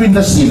bridge between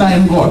the sinner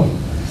and God.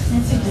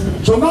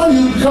 So now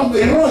you become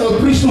a royal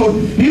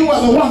priesthood. You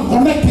are the one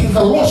connecting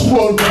the lost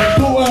world to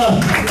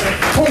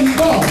holy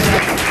God.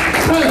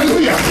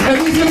 Hallelujah.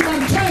 And if you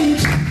can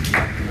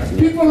change,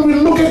 people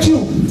will look at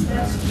you.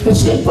 The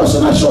same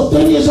person I saw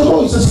 10 years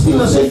ago is still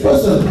the same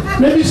person.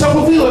 Maybe some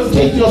of you have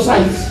changed your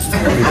size.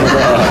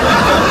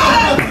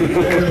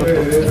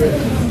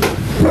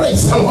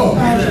 Praise the Lord.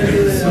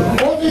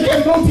 Or they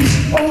can notice,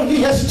 oh,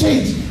 he has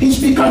changed. He's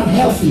become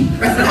healthy.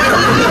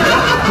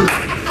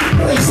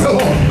 Praise the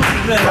Lord.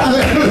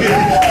 Hallelujah.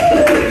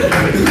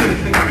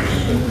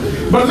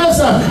 But there's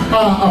a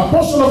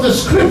portion of the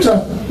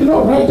scripture, you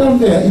know, right down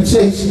there. It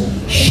says,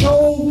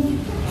 show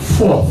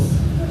forth.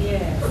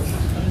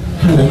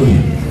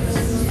 Hallelujah.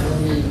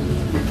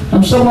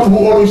 I'm someone who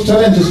always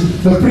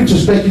challenges the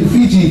preachers back in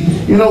Fiji.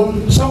 You know,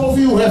 some of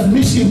you have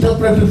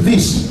misinterpreted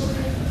this.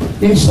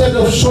 Instead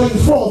of showing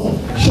forth,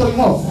 showing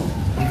off.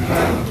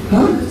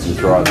 Huh? That's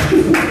right.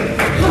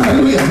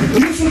 Hallelujah.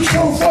 You should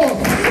show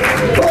forth.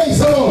 Praise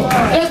the Lord.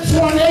 Acts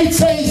 1:8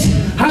 says,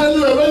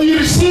 hallelujah, when you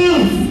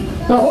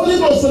receive the Holy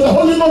Ghost, when the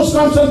Holy Ghost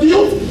comes unto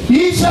you,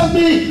 ye shall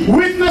be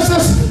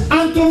witnesses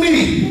unto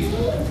me.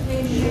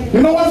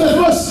 You know what that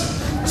verse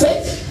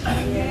says?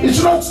 It's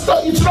not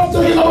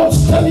talking about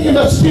standing in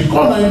that street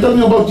corner and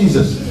talking about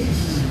Jesus.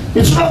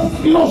 It's not,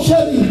 you know,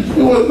 sharing,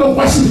 you know,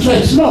 passing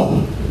church.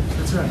 No.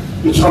 That's right.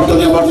 It's not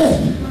talking about that.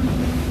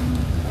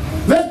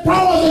 That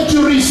power that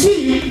you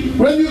receive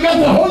when you get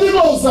the Holy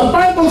Ghost, the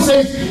Bible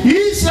says,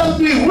 ye shall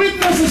be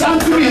witnesses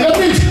unto me. That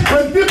means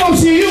when people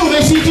see you,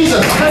 they see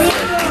Jesus.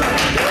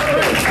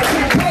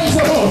 Praise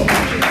the Lord.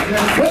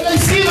 When they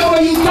see the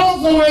way you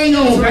talk, the way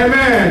you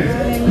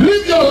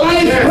live your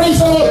life, praise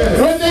the Lord.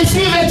 When they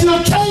see that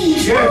you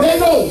change, they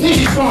know this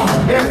is God.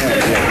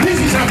 This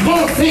is a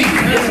God thing.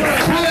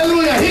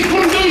 Hallelujah. He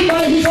couldn't do it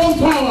by his own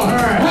power.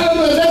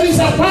 Hallelujah. There is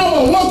a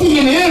power working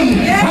in him.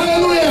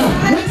 Hallelujah.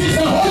 Which is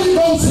the Holy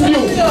Ghost in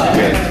you.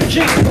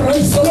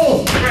 Praise the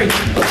Lord.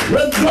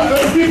 When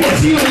people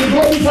see you, they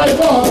glorify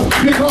God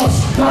because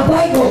the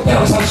Bible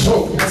tells us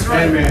so.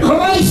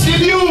 Christ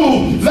in you,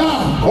 the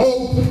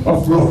hope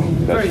of glory.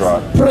 That's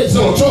right. Praise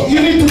the Lord. So you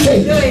need to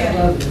change.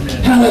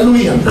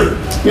 Hallelujah.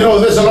 You know,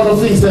 there's a lot of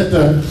things that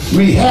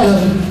we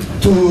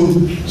have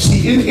to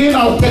see in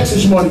our text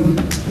this morning.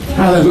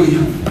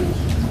 Hallelujah.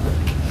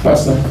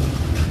 Pastor,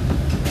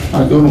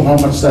 I don't know how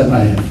much time I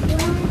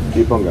have.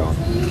 Keep on going.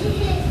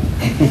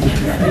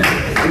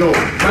 You know,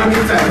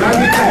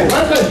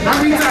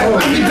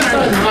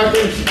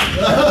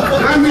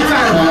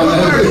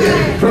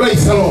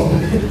 praise the Lord.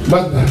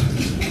 But,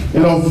 you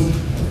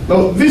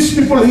know, these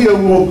people here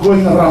were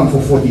going around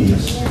for 40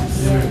 years.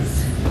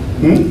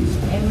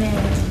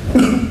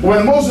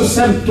 When Moses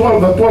sent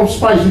the 12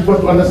 spies, you've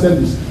got to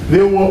understand this.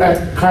 They were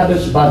at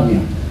Kadesh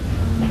Barnea.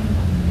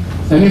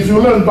 And if you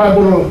learn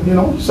Bible, you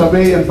know,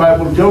 survey and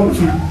Bible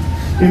geography,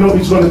 you know,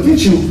 it's going to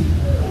teach you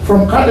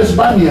from Kadesh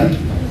Barnea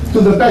to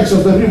the banks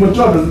of the river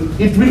Jordan,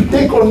 it will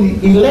take only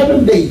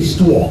 11 days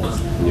to walk.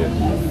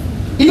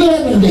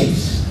 11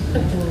 days.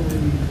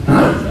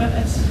 Huh?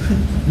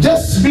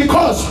 Just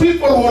because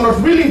people were not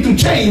willing to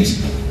change,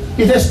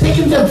 it has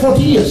taken them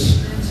 40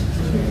 years.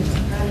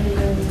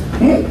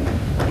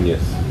 Yes.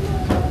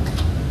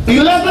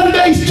 11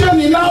 days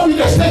journey, now it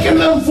has taken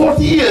them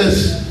 40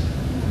 years.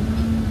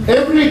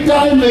 Every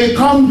time they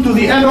come to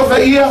the end of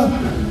the year,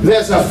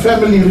 there's a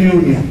family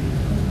reunion.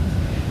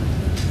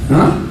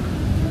 Huh?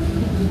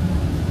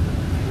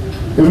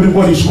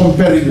 Everybody's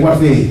comparing what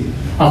they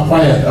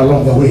acquired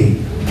along the way.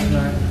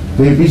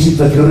 They visit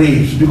the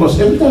graves because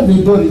every time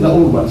they bury the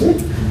old ones,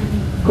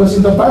 because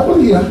in the Bible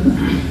here,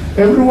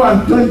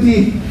 everyone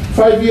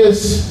 25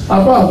 years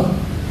above,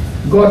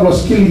 God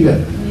was killing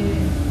them.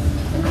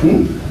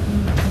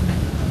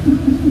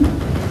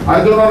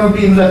 I don't want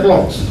to be in that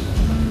lot.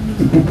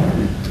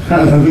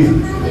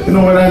 Hallelujah. You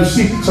know, when I'm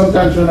sick,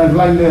 sometimes when I'm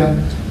lying there,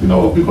 you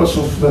know, because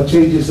of the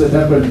changes that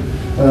happen,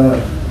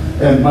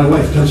 and my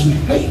wife tells me,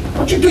 hey,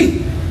 what you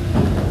doing?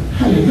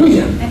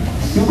 Hallelujah.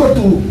 You got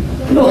to,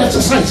 you know,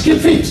 exercise,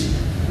 get fit.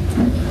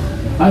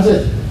 I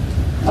said,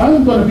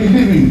 I'm going to be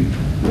living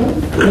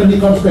when he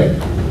comes back.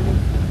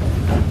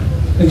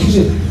 And she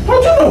said,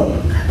 how'd you know?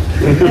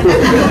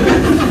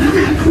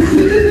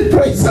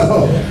 Praise the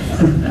Lord.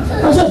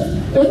 I said,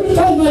 every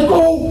time I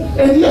go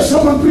and hear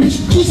someone preach,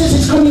 Jesus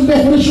is coming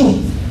back very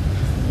soon.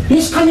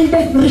 He's coming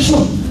back very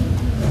soon.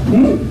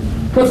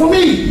 But for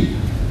me,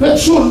 that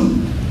soon,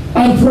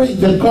 I'm praying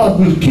that God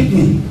will keep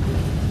me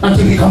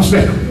until he comes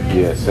back.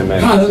 Yes, amen.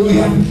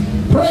 Hallelujah.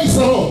 Praise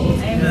the Lord.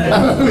 Amen.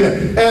 Hallelujah.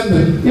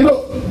 And, you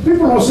know,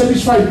 people were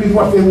satisfied with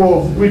what they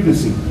were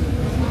witnessing.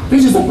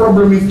 This is the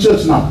problem with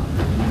church now.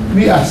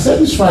 We are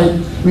satisfied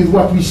with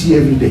what we see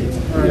every day.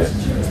 Yes.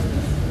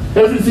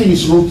 Everything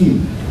is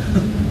routine.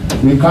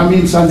 We come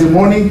in Sunday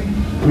morning,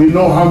 we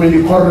know how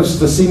many choruses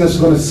the singer's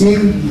going to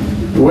sing.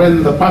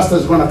 When the pastor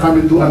is going to come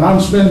into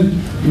announcement,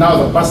 now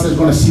the pastor is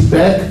going to sit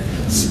back.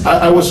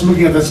 I was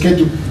looking at the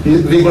schedule.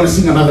 They're going to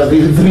sing another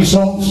 3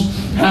 songs.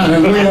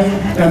 Hallelujah.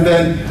 And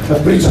then the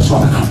preacher's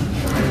going to come.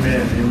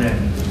 Amen.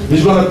 Amen.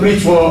 He's going to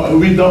preach for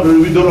we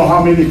don't know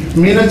how many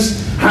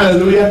minutes.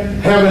 Hallelujah.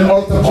 Have an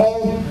altar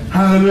call.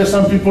 Hallelujah.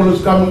 Some people who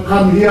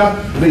come here,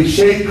 they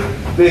shake,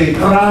 they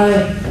cry.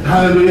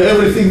 Hallelujah.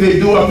 Everything they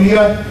do up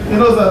here. You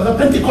know, the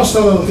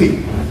Pentecostal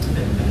thing.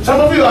 Some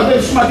of you are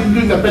very smart in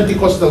doing the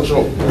Pentecostal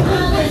show.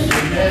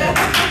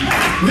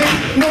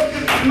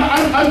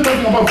 I'm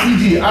talking about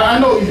Fiji. I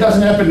know it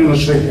doesn't happen in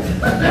Australia.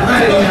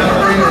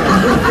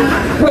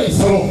 Praise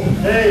the Lord.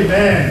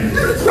 Amen.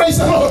 Praise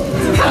the Lord.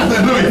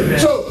 Hallelujah.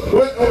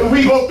 So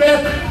we go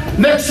back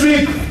next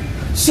week,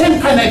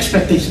 same kind of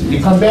expectation. We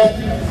come back,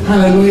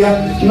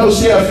 hallelujah. You know,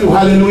 say a few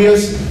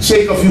hallelujahs,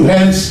 shake a few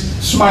hands,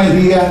 smile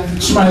here,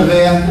 smile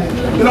there.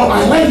 You know,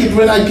 I like it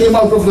when I came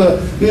out of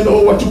the, you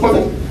know, what you call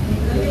it?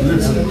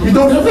 We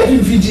don't have that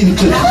in Fiji in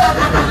church.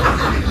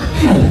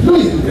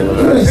 Hallelujah.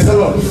 Praise the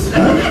Lord.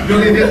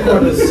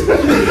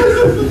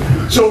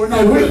 So when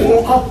I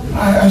woke up,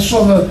 I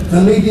saw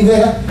the lady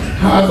there.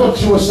 I thought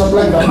she was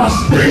supplying the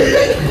mask.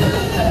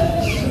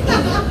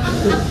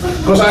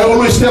 Because I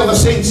always tell the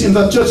saints in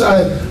the church,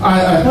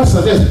 I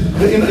pastor there,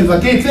 in the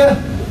gate there,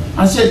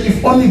 I said,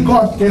 if only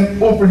God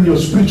can open your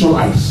spiritual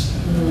eyes,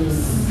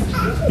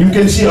 you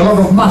can see a lot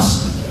of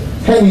masks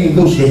hanging in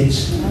those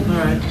gates.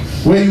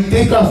 Where you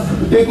take off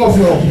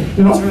your,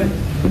 you know,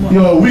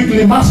 your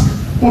weekly mask,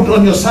 put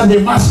on your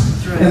Sunday mask,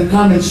 and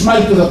come and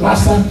smile to the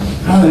pastor,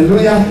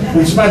 hallelujah,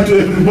 and smile to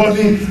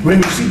everybody. When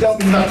you sit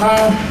down in the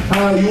car,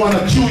 you want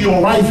to chew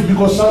your wife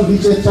because somebody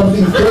said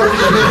something.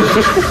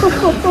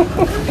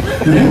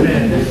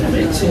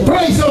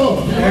 Praise the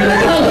Lord.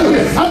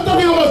 I'm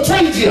talking about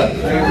change here.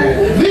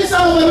 These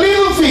are the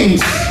little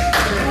things,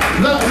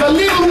 the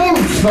little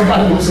wolves, the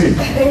Bible says,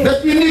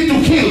 that we need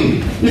to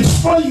kill. It's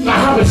spoiling the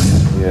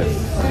harvest. Yes.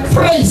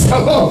 Praise the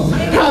Lord.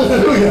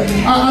 Hallelujah.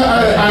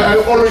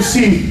 I always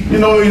see, you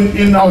know,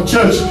 in our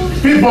church,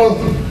 people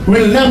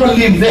will never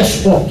leave their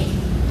spot.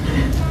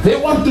 They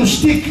want to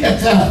stick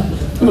at a,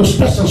 you know,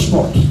 special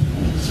spot.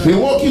 They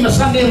walk in a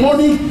Sunday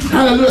morning,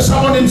 hallelujah,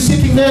 someone is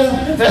sitting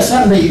there, their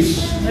Sunday is.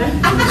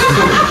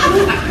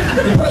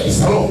 Praise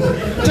the Lord.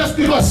 Just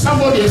because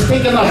somebody has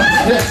taken up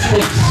their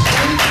space.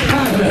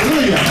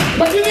 Hallelujah.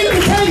 But you need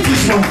to change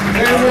this one.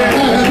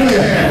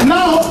 Hallelujah.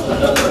 Now,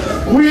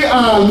 we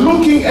are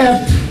looking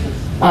at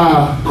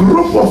a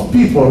group of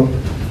people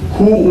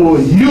who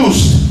were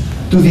used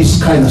to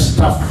this kind of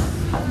stuff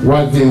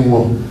while they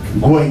were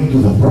going to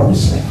the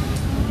promised land.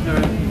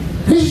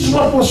 This is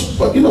what was,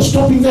 you know,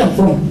 stopping them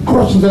from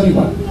crossing the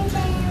river.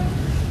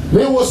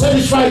 They were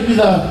satisfied with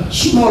the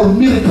small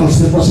miracles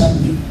that was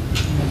happening.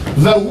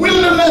 The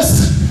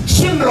wilderness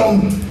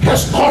syndrome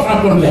has caught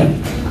up on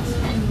them.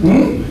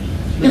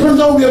 Even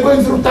though we are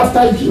going through tough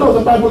times, you know,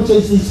 the Bible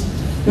says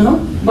this, you know,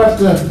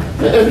 but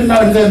every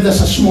now and then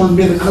there's a small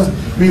miracle.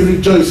 We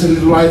rejoice a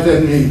little while,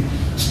 then we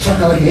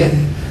struggle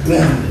again.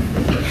 Then,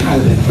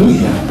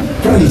 hallelujah,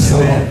 praise the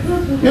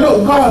Lord. You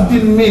know, God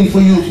didn't mean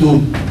for you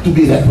to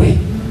be that way.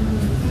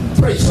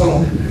 Praise the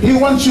Lord. He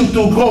wants you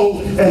to go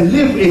and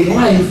live a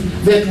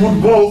life that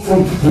would go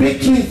from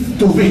victory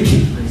to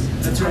victory.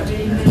 That's right.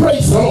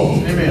 Praise the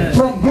Lord. Amen.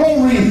 From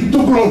glory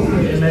to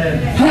glory. Amen.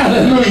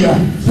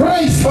 Hallelujah.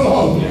 Praise the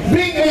Lord.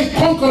 Being a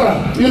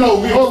conqueror, you know,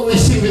 we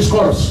always sing this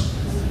chorus.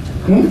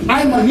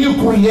 I'm a new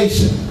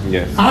creation.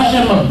 Yes. I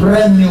am a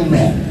brand new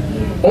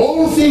man.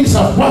 All things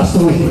are passed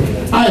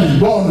away. I am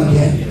born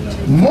again.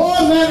 More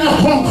than a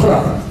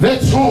conqueror.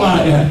 That's who I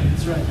am.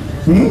 That's right.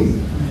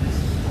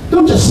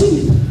 Don't just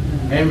sing it.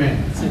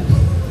 Amen.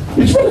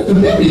 It's better to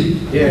live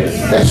it. Yes.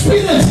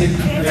 Experience it.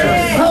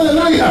 Yes.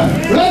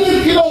 Hallelujah. Let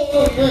it, you know,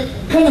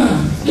 kind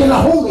of get a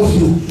hold of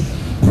you.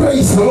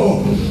 Praise the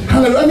Lord.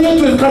 Hallelujah. I'm here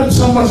to encourage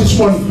someone this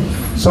morning.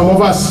 Some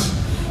of us,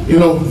 you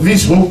know,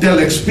 this hotel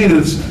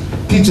experience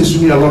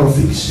teaches me a lot of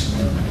things.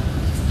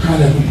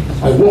 Hallelujah.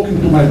 I walk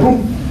into my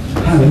room.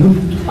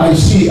 Hallelujah. I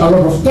see a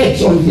lot of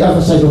text on the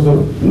other side of the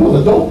room. You know,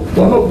 the door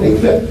opening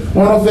there.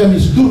 One of them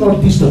is do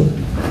not disturb.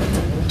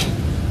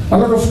 A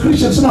lot of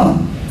Christians now,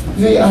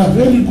 they are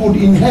very good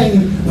in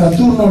hanging the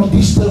do not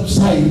disturb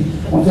sign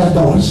on their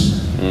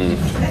doors.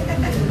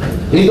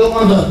 They don't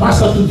want the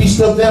pastor to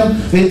disturb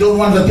them. They don't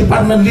want the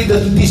department leader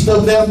to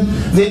disturb them.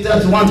 They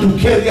just want to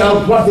carry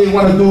out what they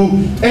want to do,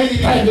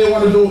 anytime they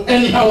want to do,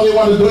 anyhow they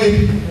want to do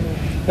it,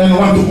 and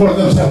want to call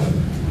themselves.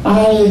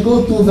 I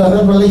go to the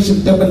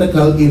Revelation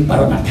Tabernacle in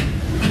Parramatta.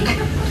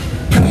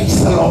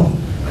 Praise the Lord.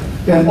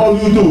 And all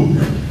you do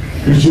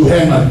is you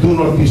hang a do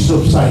not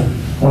disturb sign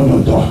on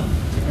your door.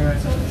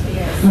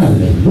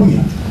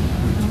 Hallelujah.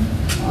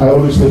 I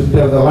always tell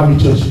the Lami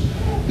Church,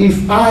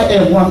 if I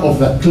am one of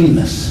the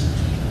cleaners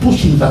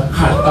pushing the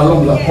cart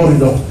along the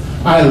corridor,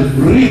 I'll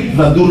read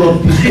the do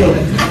not disturb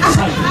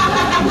sign.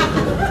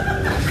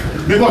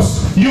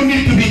 Because you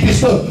need to be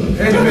disturbed.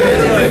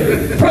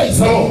 Amen. Praise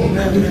the Lord.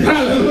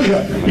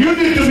 Hallelujah. You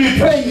need to be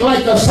praying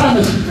like a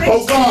psalmist.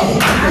 Oh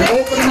God,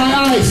 open my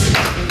eyes.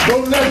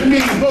 Don't let me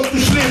go to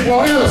sleep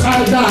or else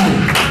I'll die.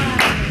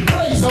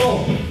 Praise the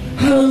Lord.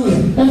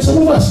 Hallelujah. And some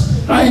of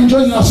us are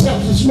enjoying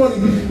ourselves this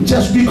morning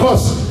just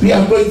because we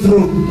are going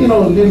through, you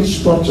know, little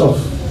spots of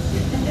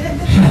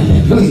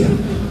hallelujah.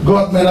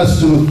 God made us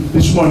to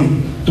this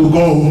morning to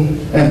go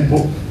and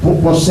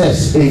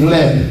possess a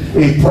land,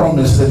 a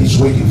promise that is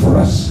waiting for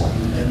us.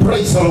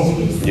 Praise the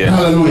Lord. Yeah.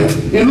 Hallelujah.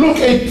 In Luke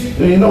 8,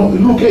 you know,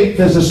 in Luke 8,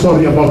 there's a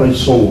story about a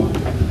sower.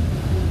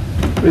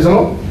 Praise the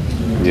Lord.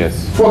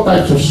 Yes. 4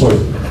 types of soil.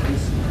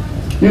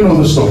 You know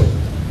the story.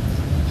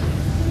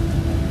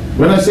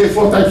 When I say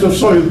 4 types of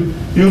soil,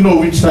 you know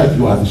which type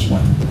you are this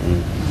morning.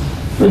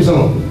 Praise the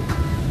Lord.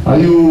 Are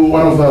you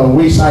one of the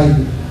wayside,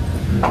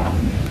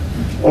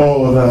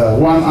 or the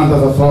one under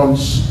the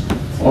thorns,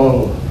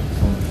 or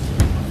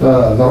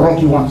the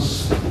rocky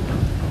ones?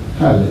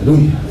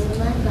 Hallelujah.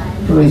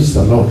 Praise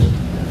the Lord.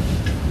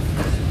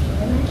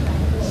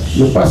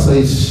 Your pastor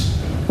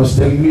was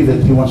telling me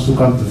that he wants to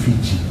come to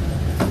Fiji.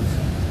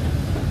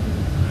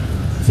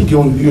 I think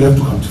you have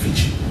to come to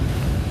Fiji.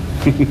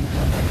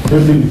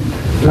 They've been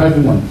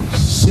driving on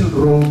silk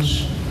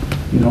roads,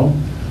 you know,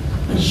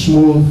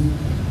 smooth.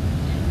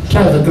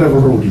 Try the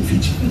gravel road in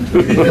Fiji.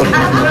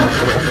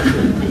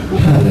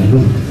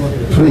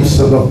 Hallelujah. Praise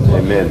the Lord.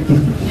 Amen.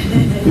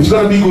 It's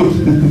going to be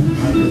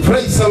good.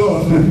 Praise the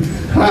Lord.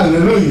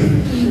 Hallelujah.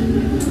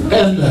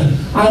 And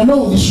I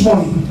know this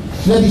morning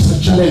that is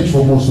a challenge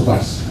for most of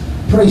us.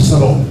 Praise the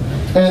Lord.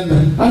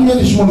 And I'm here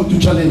this morning to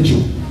challenge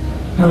you.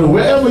 And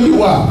wherever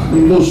you are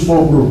in those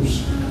 4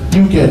 groups,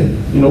 you can,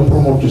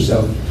 promote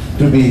yourself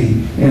to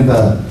be in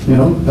the,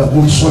 the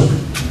good soil.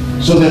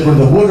 So that when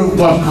the word of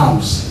God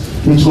comes,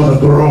 it's going to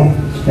grow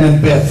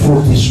and bear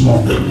fruit this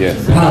morning.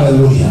 Yes.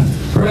 Hallelujah.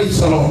 Praise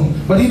the Lord.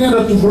 But in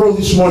order to grow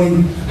this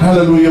morning,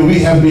 hallelujah, we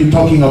have been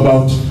talking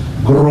about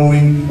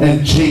growing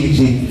and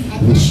changing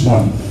this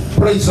morning.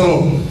 Praise the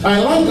Lord. I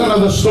like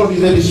another story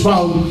that is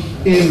found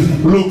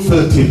in Luke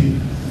 13.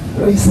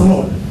 Praise the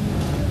Lord.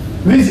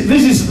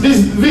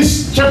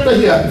 This chapter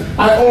here,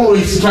 I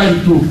always try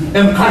to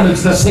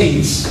encourage the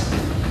saints.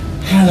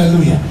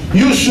 Hallelujah.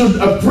 You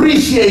should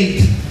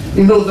appreciate,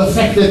 the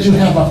fact that you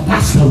have a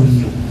pastor with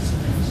you.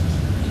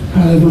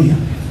 Hallelujah.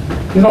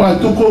 I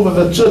took over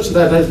the church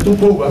that I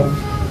took over.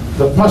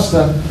 The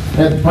pastor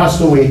had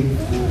passed away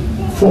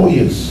 4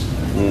 years.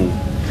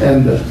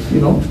 And,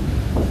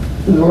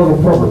 there's a lot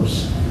of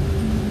problems.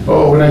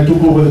 Oh, when I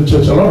took over the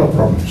church, a lot of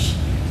problems.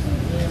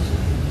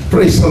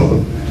 Praise the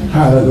Lord.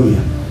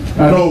 Hallelujah.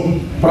 I know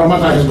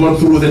Paramata has gone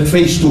through that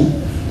phase 2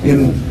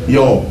 in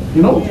your,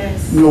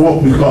 your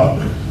walk with God.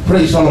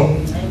 Praise the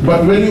Lord.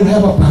 But when you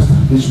have a pastor,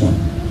 this one,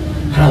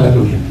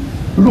 hallelujah.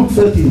 Luke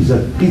 13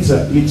 it's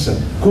a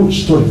good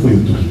story for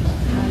you to read.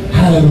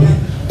 Hallelujah.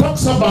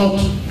 Talks about,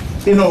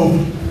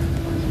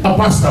 a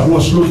pastor who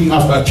was looking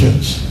after a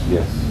church.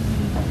 Yes.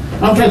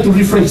 I'm trying to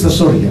rephrase the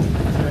story here.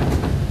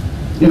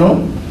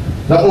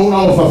 The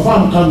owner of a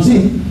farm comes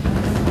in,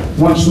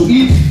 wants to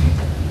eat,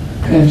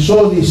 and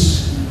saw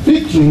this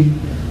fig tree,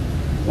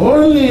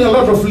 only a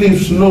lot of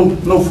leaves, no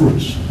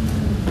fruits.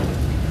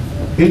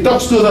 He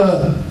talks to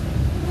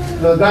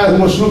the guy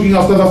who was looking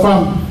after the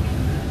farm.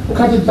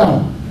 Cut it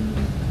down.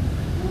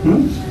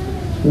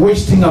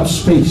 Wasting up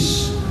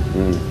space.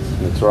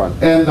 That's right.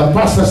 And the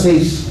pastor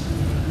says,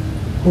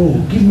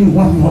 oh, give me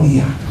 1 more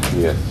year.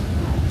 Yes.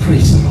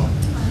 Praise the Lord.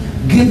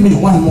 Give me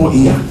 1 more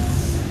year.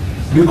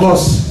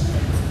 Because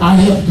I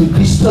have to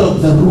disturb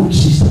the root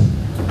system.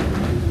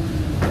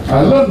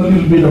 I learned a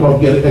little bit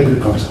about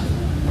agriculture.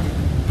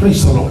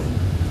 Praise the Lord.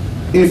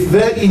 If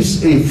there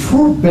is a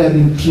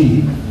fruit-bearing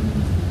tree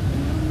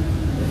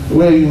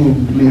where you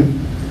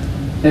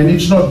live, and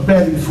it's not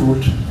bearing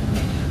fruit,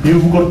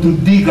 you've got to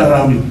dig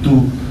around it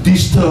to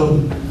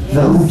disturb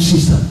the root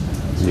system.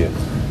 Yes.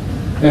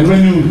 And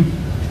when you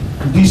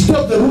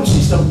disturb the root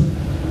system,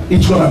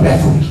 it's going to bear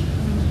fruit.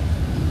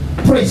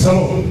 Praise the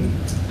Lord.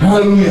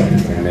 Hallelujah.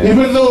 Amen.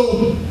 Even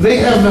though they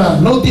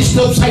have no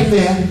disturb sign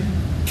there,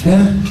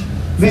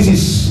 this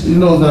is,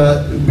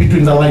 the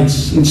between the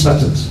lines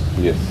instructions.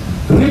 Yes.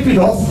 Rip it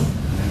off,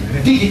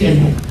 dig it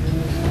in.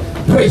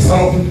 Praise the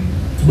Lord.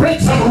 Break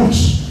some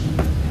roots.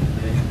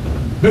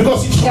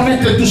 Because it's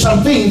connected to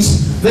some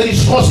things that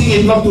is causing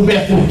it not to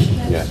bear fruit.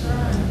 Yes.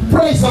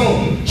 Praise the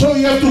Lord. So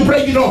you have to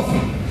break it off.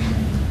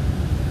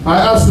 I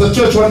asked the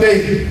church one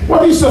day,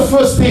 what is the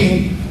first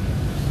thing,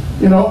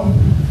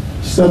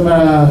 some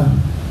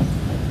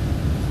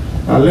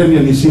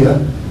Alenian is here.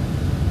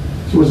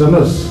 She was a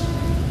nurse.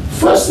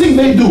 First thing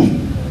they do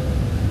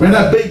when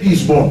a baby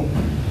is born,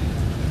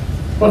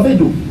 what they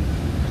do?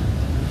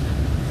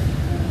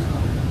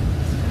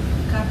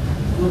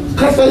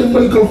 Cut the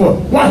umbilical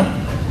cord. Why?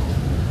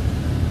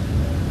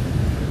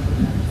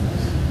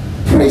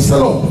 Praise the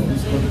Lord.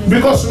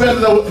 Because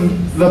when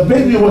the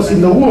baby was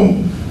in the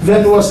womb,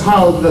 that was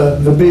how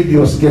the baby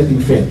was getting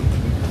fed,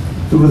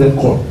 through the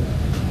cord.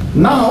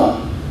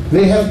 Now,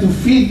 they have to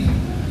feed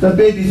the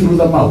baby through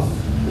the mouth.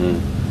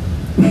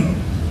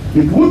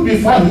 It would be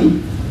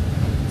funny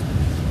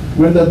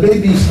when the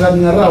baby is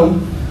running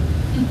around,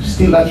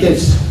 still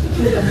attached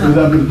with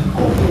the umbilical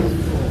cord.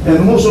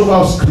 And most of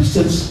us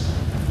Christians,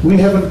 we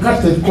haven't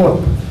cut that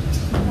cord.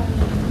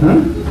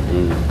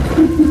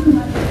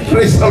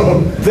 Praise the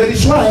Lord. That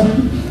is why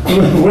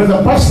when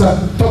the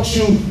pastor talks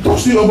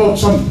to you about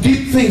some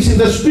deep things in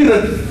the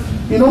spirit,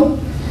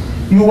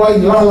 you are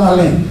in la la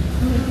land.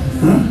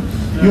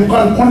 You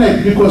can't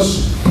connect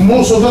because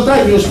most of the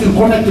time you're still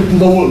connected to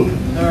the world.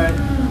 All right.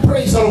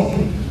 Praise the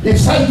Lord.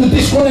 It's time to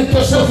disconnect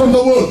yourself from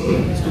the world.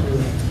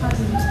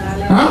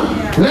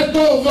 Let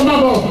go of the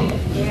number.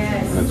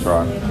 Yes. That's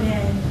right.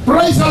 Amen.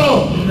 Praise the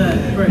Lord.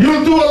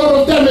 You'll do a lot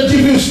of damage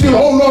if you still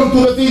hold on to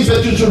the things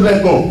that you should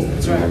let go.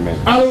 Amen.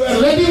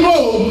 And letting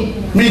go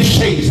means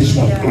change this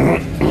morning.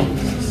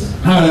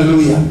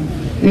 Hallelujah.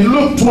 In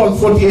Luke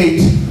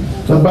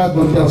 12:48, the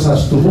Bible tells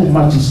us to whom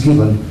much is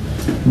given,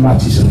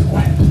 much is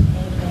required.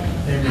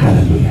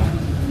 Hallelujah.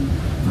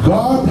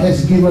 God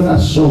has given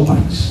us so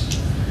much.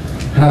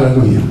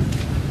 Hallelujah.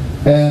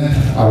 And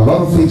a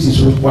lot of things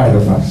is required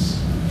of us.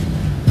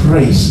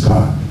 Praise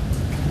God.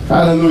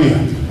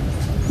 Hallelujah.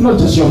 Not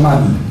just your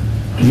money,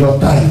 your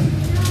time.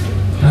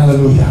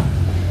 Hallelujah.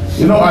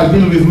 You know, I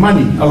deal with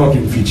money a lot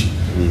in Fiji.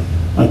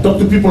 I talk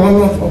to people a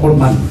lot about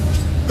money.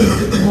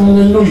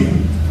 Hallelujah.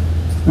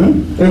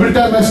 Every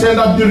time I stand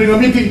up during a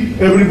meeting,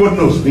 everybody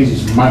knows this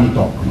is money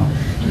talk.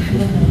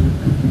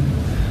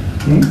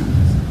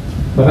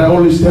 But I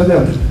always tell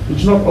them,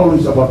 it's not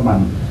always about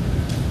money.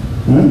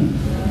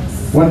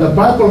 When the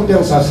Bible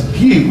tells us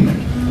give,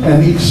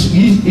 and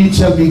it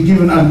shall be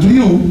given unto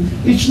you,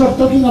 it's not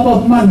talking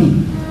about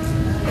money.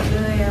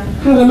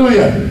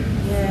 Hallelujah.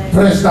 Yes.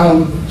 Pressed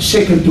down,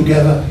 shaken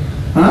together,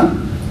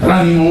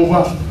 running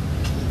over.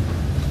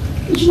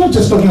 It's not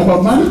just talking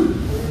about money.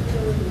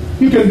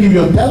 You can give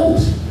your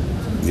talent.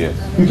 Yes.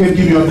 You can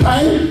give your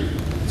time.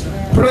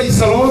 Praise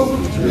the Lord.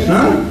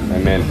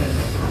 Amen.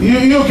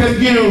 You can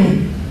give.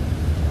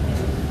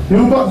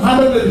 You've got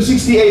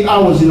 168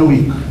 hours in a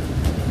week.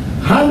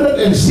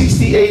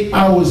 168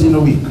 hours in a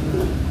week.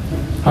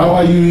 How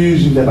are you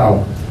using that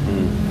hour?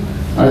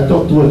 I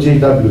talked to a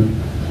JW.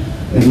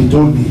 And he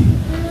told me,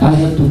 I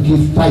have to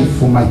give tithe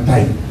for my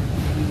time.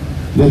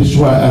 That is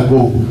why I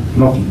go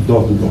knocking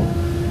door to door.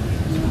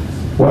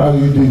 What are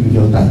you doing with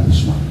your time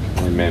this morning?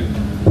 Amen.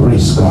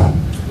 Praise God.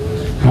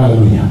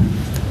 Hallelujah.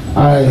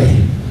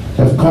 I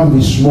have come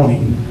this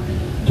morning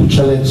to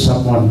challenge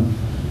someone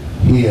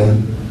here.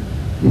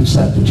 It's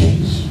time to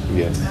change.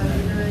 Yes.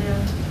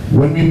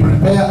 When we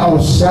prepare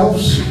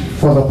ourselves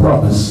for the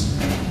promise,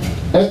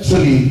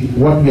 actually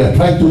what we are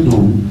trying to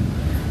do,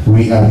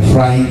 we are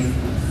trying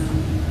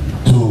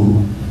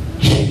to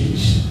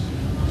change.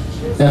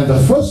 And the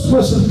first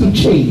person to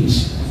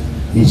change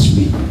is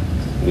me.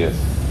 Yes.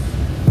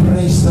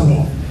 Praise the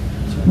Lord.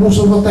 Most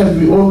of the time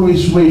we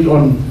always wait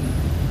on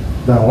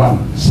the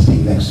one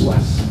sitting next to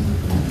us.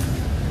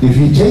 If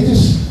he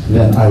changes,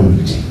 then I will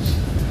change.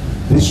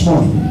 This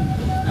morning,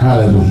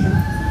 hallelujah.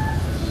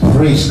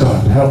 Praise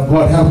God.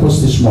 God help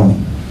us this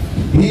morning.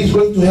 He is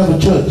going to have a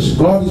church.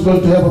 God is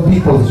going to have a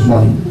people this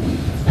morning.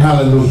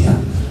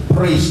 Hallelujah.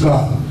 Praise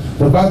God.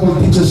 The Bible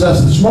teaches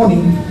us this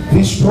morning,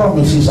 this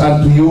promise is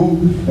unto you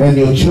and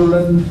your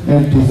children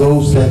and to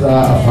those that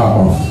are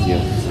afar off.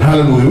 Yes.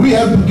 Hallelujah. We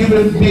have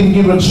been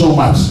given so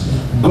much.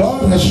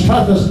 God has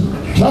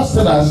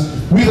trusted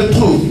us with the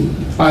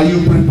truth. Are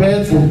you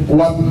prepared for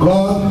what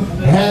God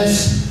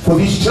has for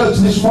this church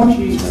this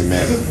morning?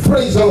 Amen.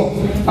 Praise the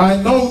Lord.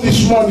 I know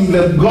this morning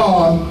that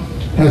God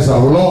has a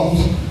lot,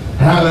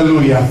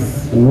 hallelujah,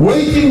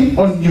 waiting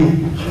on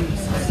you.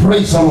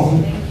 Praise the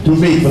Lord, to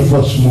make the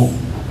first move.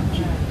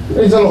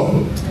 Praise the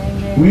Lord.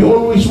 We're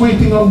always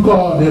waiting on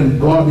God, and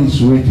God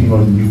is waiting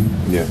on you.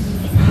 Yes.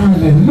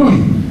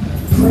 Hallelujah.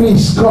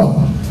 Praise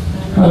God.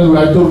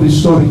 Hallelujah. I told this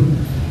story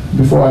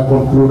before I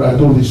conclude. I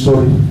told this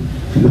story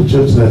in the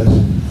church that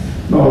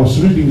I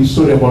was reading this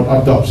story about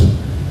adoption.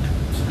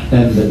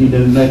 And in the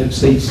United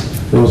States,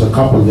 there was a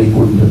couple, they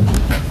couldn't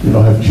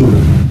have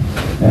children.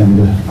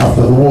 And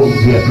after the war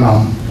in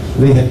Vietnam,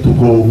 they had to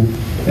go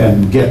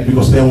and get,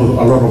 because there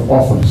were a lot of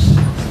orphans,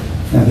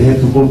 and they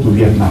had to go to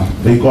Vietnam.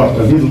 They got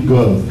a little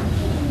girl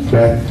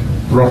back,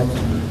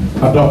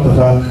 adopted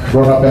her,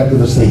 brought her back to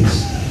the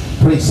States.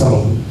 Praise the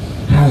Lord.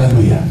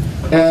 Hallelujah.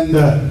 And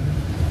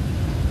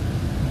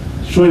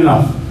sure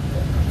enough,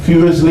 a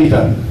few years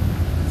later,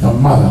 the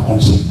mother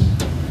conceived.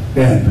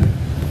 And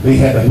they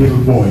had a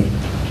little boy.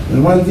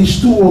 And while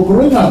these two were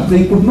growing up,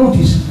 they could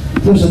notice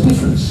there was a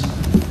difference.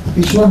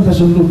 This one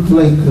doesn't look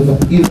like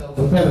either of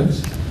the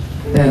parents.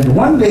 And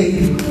one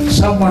day,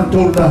 someone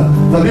told the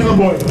little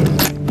boy,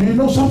 do you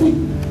know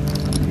something?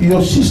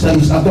 Your sister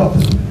is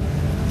adopted.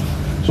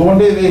 So one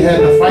day they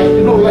had a fight.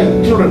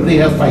 Like children, they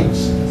have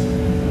fights.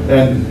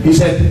 And he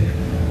said,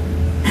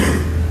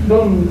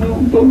 don't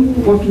do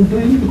what you're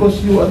doing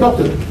because you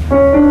adopted.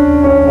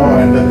 Oh,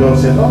 and the girl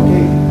said,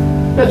 okay,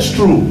 that's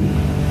true.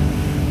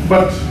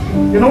 But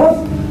you know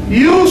what?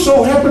 You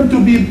so happen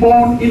to be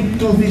born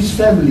into this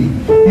family.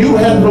 You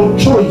had no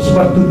choice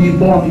but to be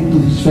born into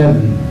this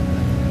family.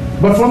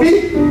 But for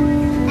me,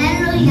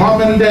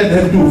 Mom and Dad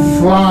had to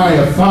fly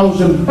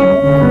 1,000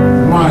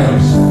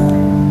 miles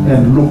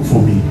and look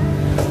for me.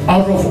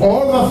 Out of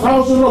all the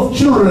 1,000 of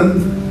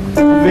children,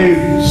 they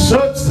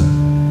searched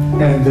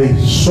and they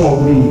saw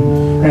me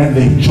and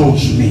they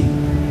chose me.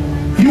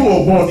 You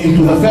were born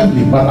into the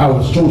family, but I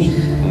was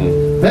chosen.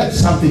 That's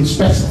something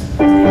special.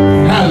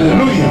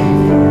 Hallelujah.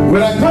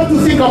 When I come to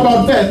think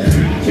about that,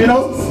 you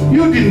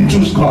didn't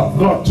choose God.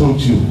 God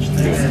chose you.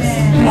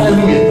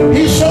 Hallelujah.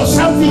 He saw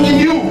something in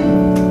you.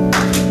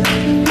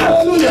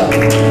 Hallelujah.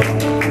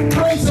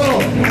 Praise the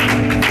Lord.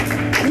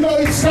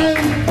 It's time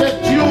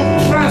that you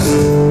trust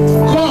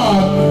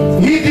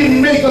God. He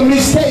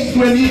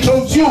when He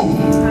chose you.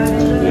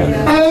 Hallelujah.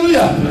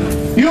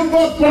 Hallelujah. You've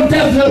got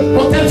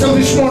potential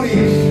this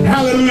morning,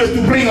 hallelujah,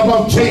 to bring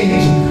about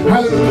change,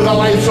 hallelujah, to the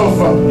lives of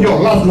your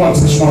loved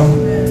ones this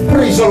morning.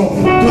 Praise the Lord.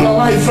 To the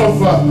lives of,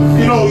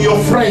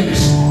 your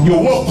friends,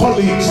 your work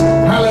colleagues,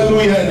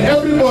 hallelujah, and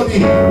everybody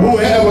who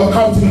ever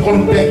comes in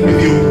contact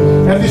with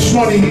you. And this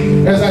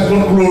morning, as I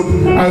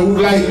conclude, I would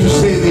like to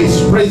say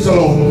this, praise the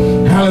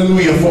Lord,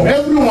 hallelujah, for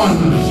everyone,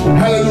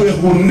 hallelujah,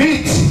 who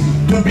needs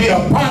to be a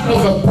part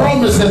of the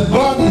promise that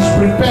God is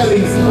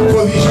preparing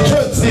for this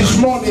church this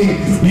morning,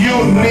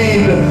 you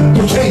need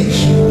to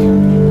change.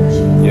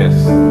 Yes.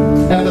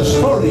 And the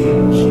story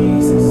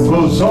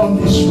goes on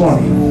this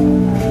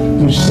morning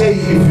to say,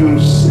 if you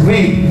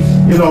read,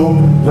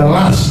 the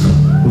last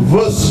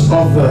verse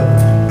of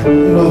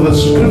the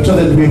scripture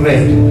that we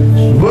read,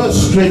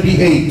 verse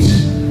 28.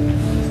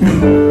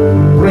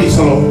 Praise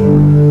the Lord.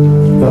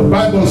 The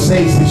Bible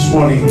says this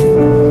morning,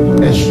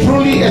 as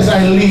truly as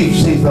I live,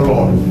 says the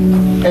Lord,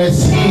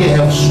 as He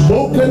has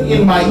spoken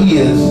in my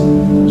ears,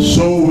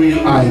 so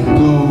will I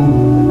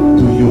do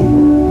to you.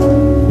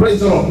 Praise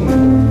the Lord.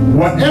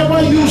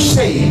 Whatever you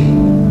say,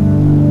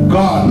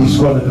 God is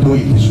going to do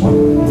it this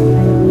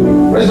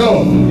morning. Praise the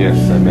Lord.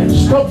 Yes, amen.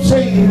 Stop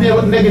saying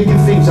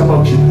negative things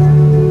about you.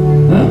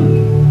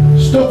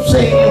 Stop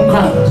saying you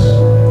can't.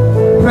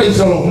 Praise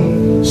the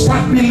Lord.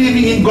 Start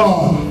believing in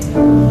God.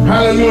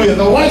 Hallelujah.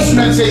 The wise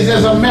man says,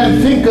 as a man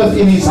thinketh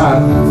in his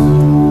heart,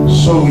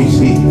 so is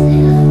he.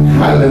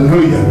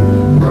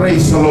 Hallelujah.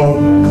 Praise the Lord.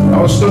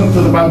 I was talking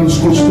to the Bible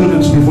school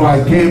students before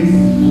I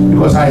came,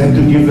 because I had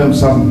to give them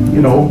some,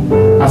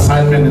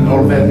 assignment and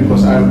all that,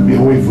 because I will be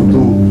away for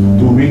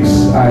two weeks.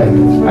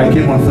 I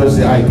came on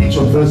Thursday. I teach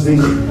on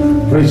Thursdays.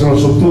 Praise the Lord.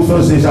 So 2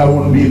 Thursdays I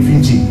won't be in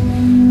Fiji.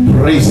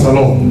 Praise the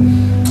Lord.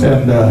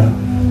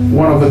 And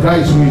one of the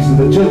guys who is in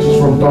the church is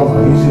from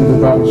Tonga. He's in the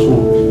Bible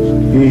school.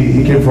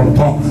 He came from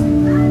Tonga,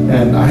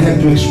 and I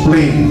had to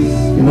explain,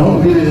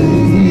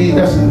 he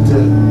doesn't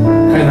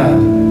kind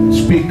of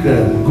speak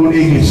good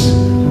English.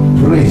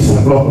 Praise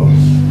the Lord.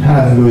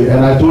 Hallelujah.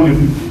 And I told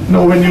him,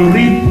 when you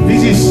read,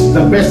 this is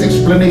the best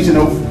explanation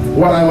of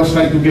what I was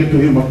trying to get to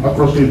him,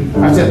 across to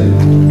him. I said,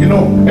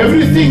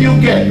 everything you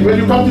get, when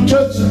you come to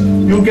church,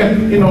 you get,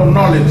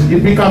 knowledge.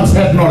 It becomes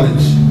head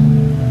knowledge.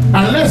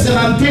 Unless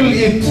and until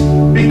it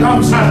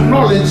becomes heart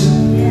knowledge,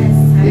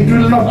 it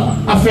will not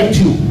affect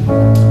you.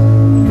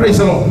 Praise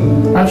the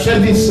Lord. I've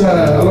said this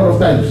a lot of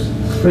times.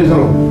 Praise the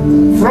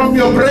Lord. From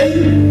your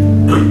brain,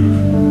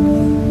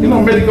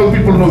 medical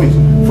people know this.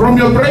 From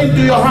your brain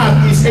to your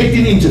heart is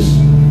 18 inches.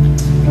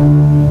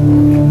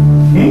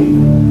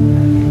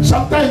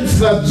 Sometimes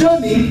the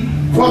journey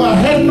for the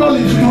head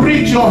knowledge to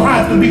reach your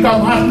heart, to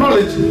become heart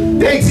knowledge,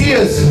 takes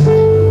years.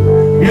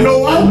 You know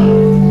why?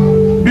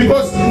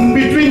 Because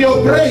between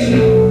your brain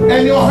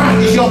and your heart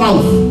is your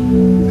mouth.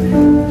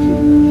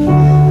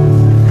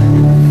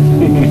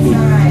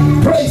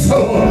 Praise the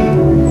Lord.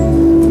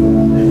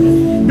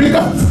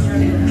 Because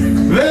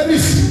there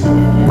is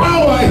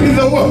power in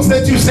the words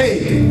that you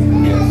say.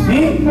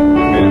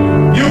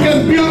 You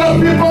can build up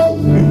people,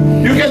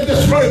 you can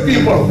destroy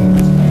people.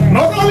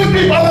 Not only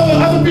people,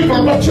 other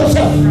people, but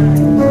yourself.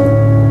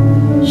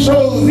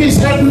 So this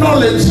head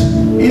knowledge,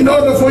 in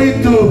order for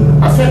it to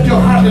affect your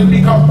heart and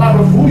become part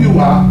of who you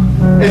are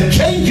and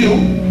change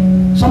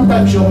you,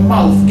 sometimes your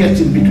mouth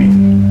gets in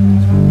between.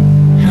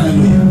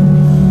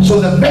 Hallelujah. So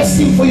the best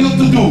thing for you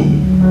to do,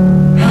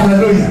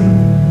 hallelujah,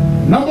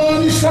 number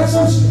 1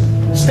 instructions,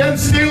 stand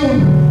still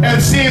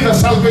and see the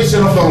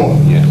salvation of the Lord.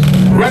 Yes.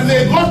 When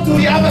they got to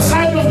the other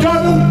side of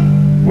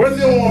Jordan, when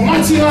they were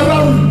marching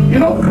around,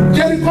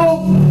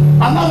 Jericho,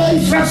 another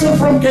instruction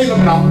from Caleb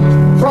now,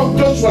 from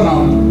Joshua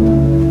now,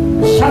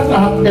 shut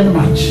up and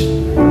march.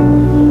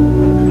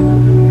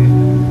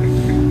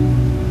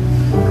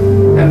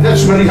 And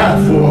that's very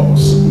hard for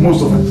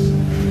most of us.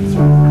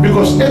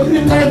 Because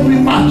every time we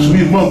march,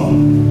 we murmur.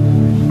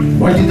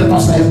 Why did the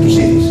pastor have to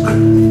say this? A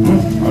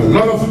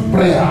lot of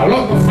prayer, a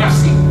lot of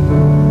fasting.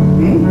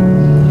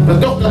 The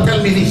doctor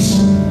tell me this.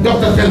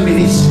 Doctor tell me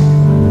this.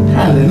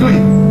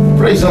 Hallelujah.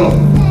 Praise the Lord.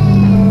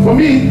 For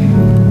me,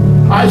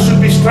 I should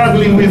be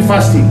struggling with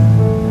fasting.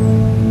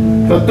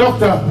 The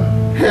doctor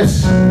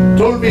has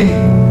told me,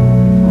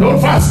 don't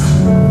fast.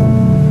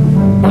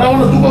 But I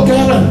want to go to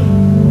heaven.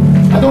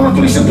 I don't want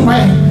to listen to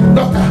my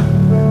doctor.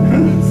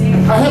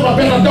 I have a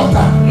better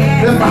doctor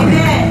than mine.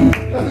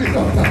 Every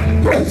doctor.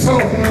 Praise the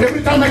Lord.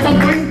 Every time I come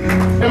to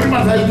him, every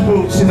month I have to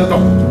go see the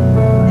doctor.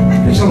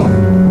 Praise the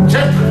Lord.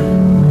 Check.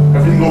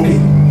 Everything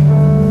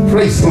okay.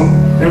 Praise the Lord.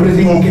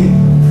 Everything okay.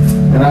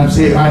 And I'm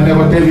saying, I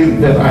never tell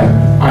him that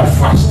I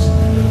fast.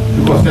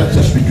 Because that's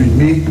just between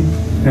me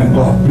and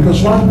God.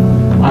 Because what?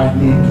 I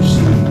need to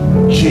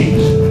see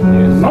change.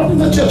 Not in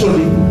the church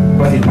only,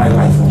 but in my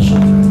life also.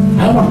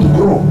 I want to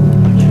grow.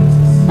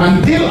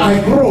 Until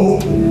I grow,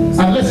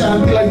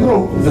 until I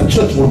grow, the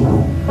church will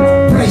grow.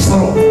 Praise the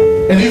Lord.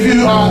 And if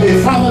you are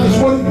a father this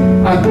morning,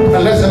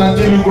 unless and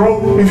until you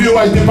grow, if you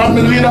are a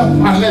department leader,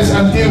 unless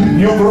until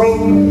you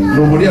grow,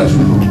 nobody else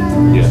will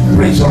grow. Yes.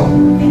 Praise the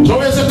Lord. So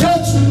as a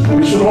church, church,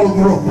 we should all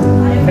grow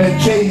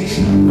and change.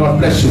 God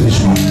bless you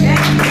this morning.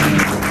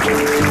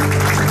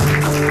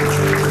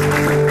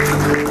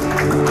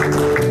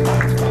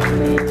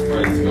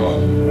 Praise God.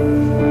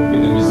 Get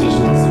the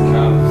musicians to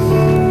come.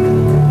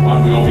 Why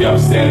don't we all be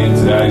upstanding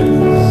today?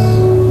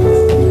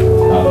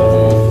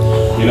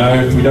 Hallelujah. You know,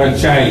 if we don't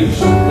change,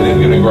 we're never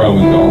going to grow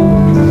in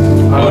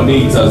God. God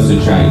needs us to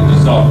change.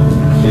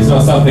 It's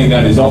not something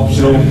that is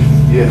optional.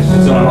 Yes.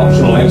 It's not an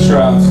optional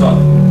extra. It's not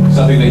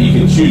something that you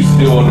can choose to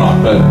do or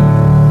not. But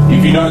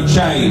if you don't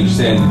change,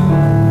 then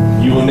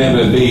you will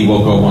never be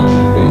what God wants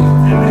you to be.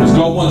 Because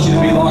God wants you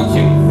to be like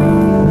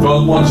Him.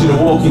 God wants you to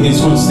walk in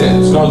His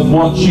footsteps. God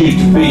wants you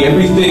to be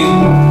everything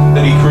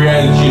that He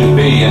created you to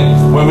be.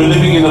 And when we're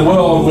living in the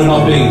world, we're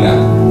not being that.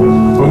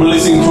 When we're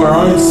listening to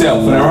our own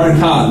self and our own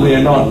heart, we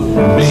are not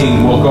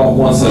being what God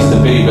wants us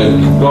to be. But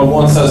God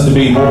wants us to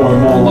be more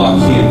and more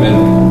like Him.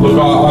 And look,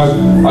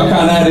 I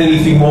can't add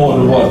anything more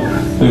to what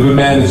the good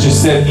man has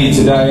just said here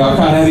today. I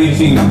can't add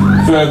anything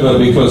further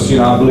because, you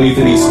know, I believe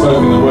that He's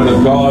spoken the word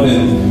of God.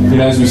 And, you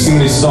know, as we sing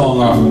this song,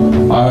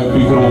 I hope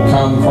we can all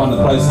come and find a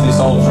place at this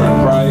altar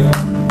and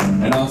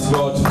pray and ask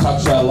God to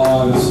touch our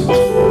lives.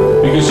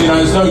 Because, you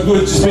know, it's no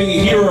good just being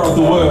a hearer of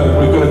the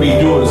word. We've got to be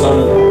doers on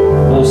it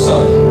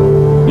also.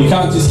 You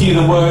can't just hear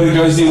the word, it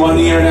goes in one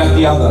ear and out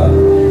the other.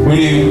 We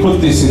need to put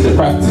this into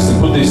practice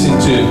and put this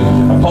into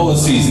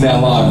policies in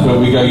our life where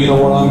we go, you know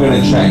what, I'm going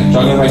to change.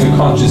 I'm going to make a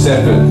conscious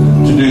effort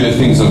to do the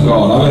things of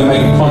God. I'm going to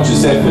make a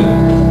conscious effort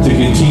to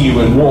continue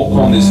and walk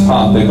on this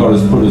path that God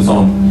has put us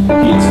on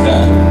here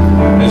today.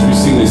 As we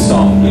sing this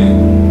song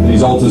here,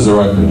 these altars are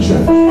open,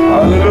 church.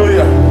 Hallelujah.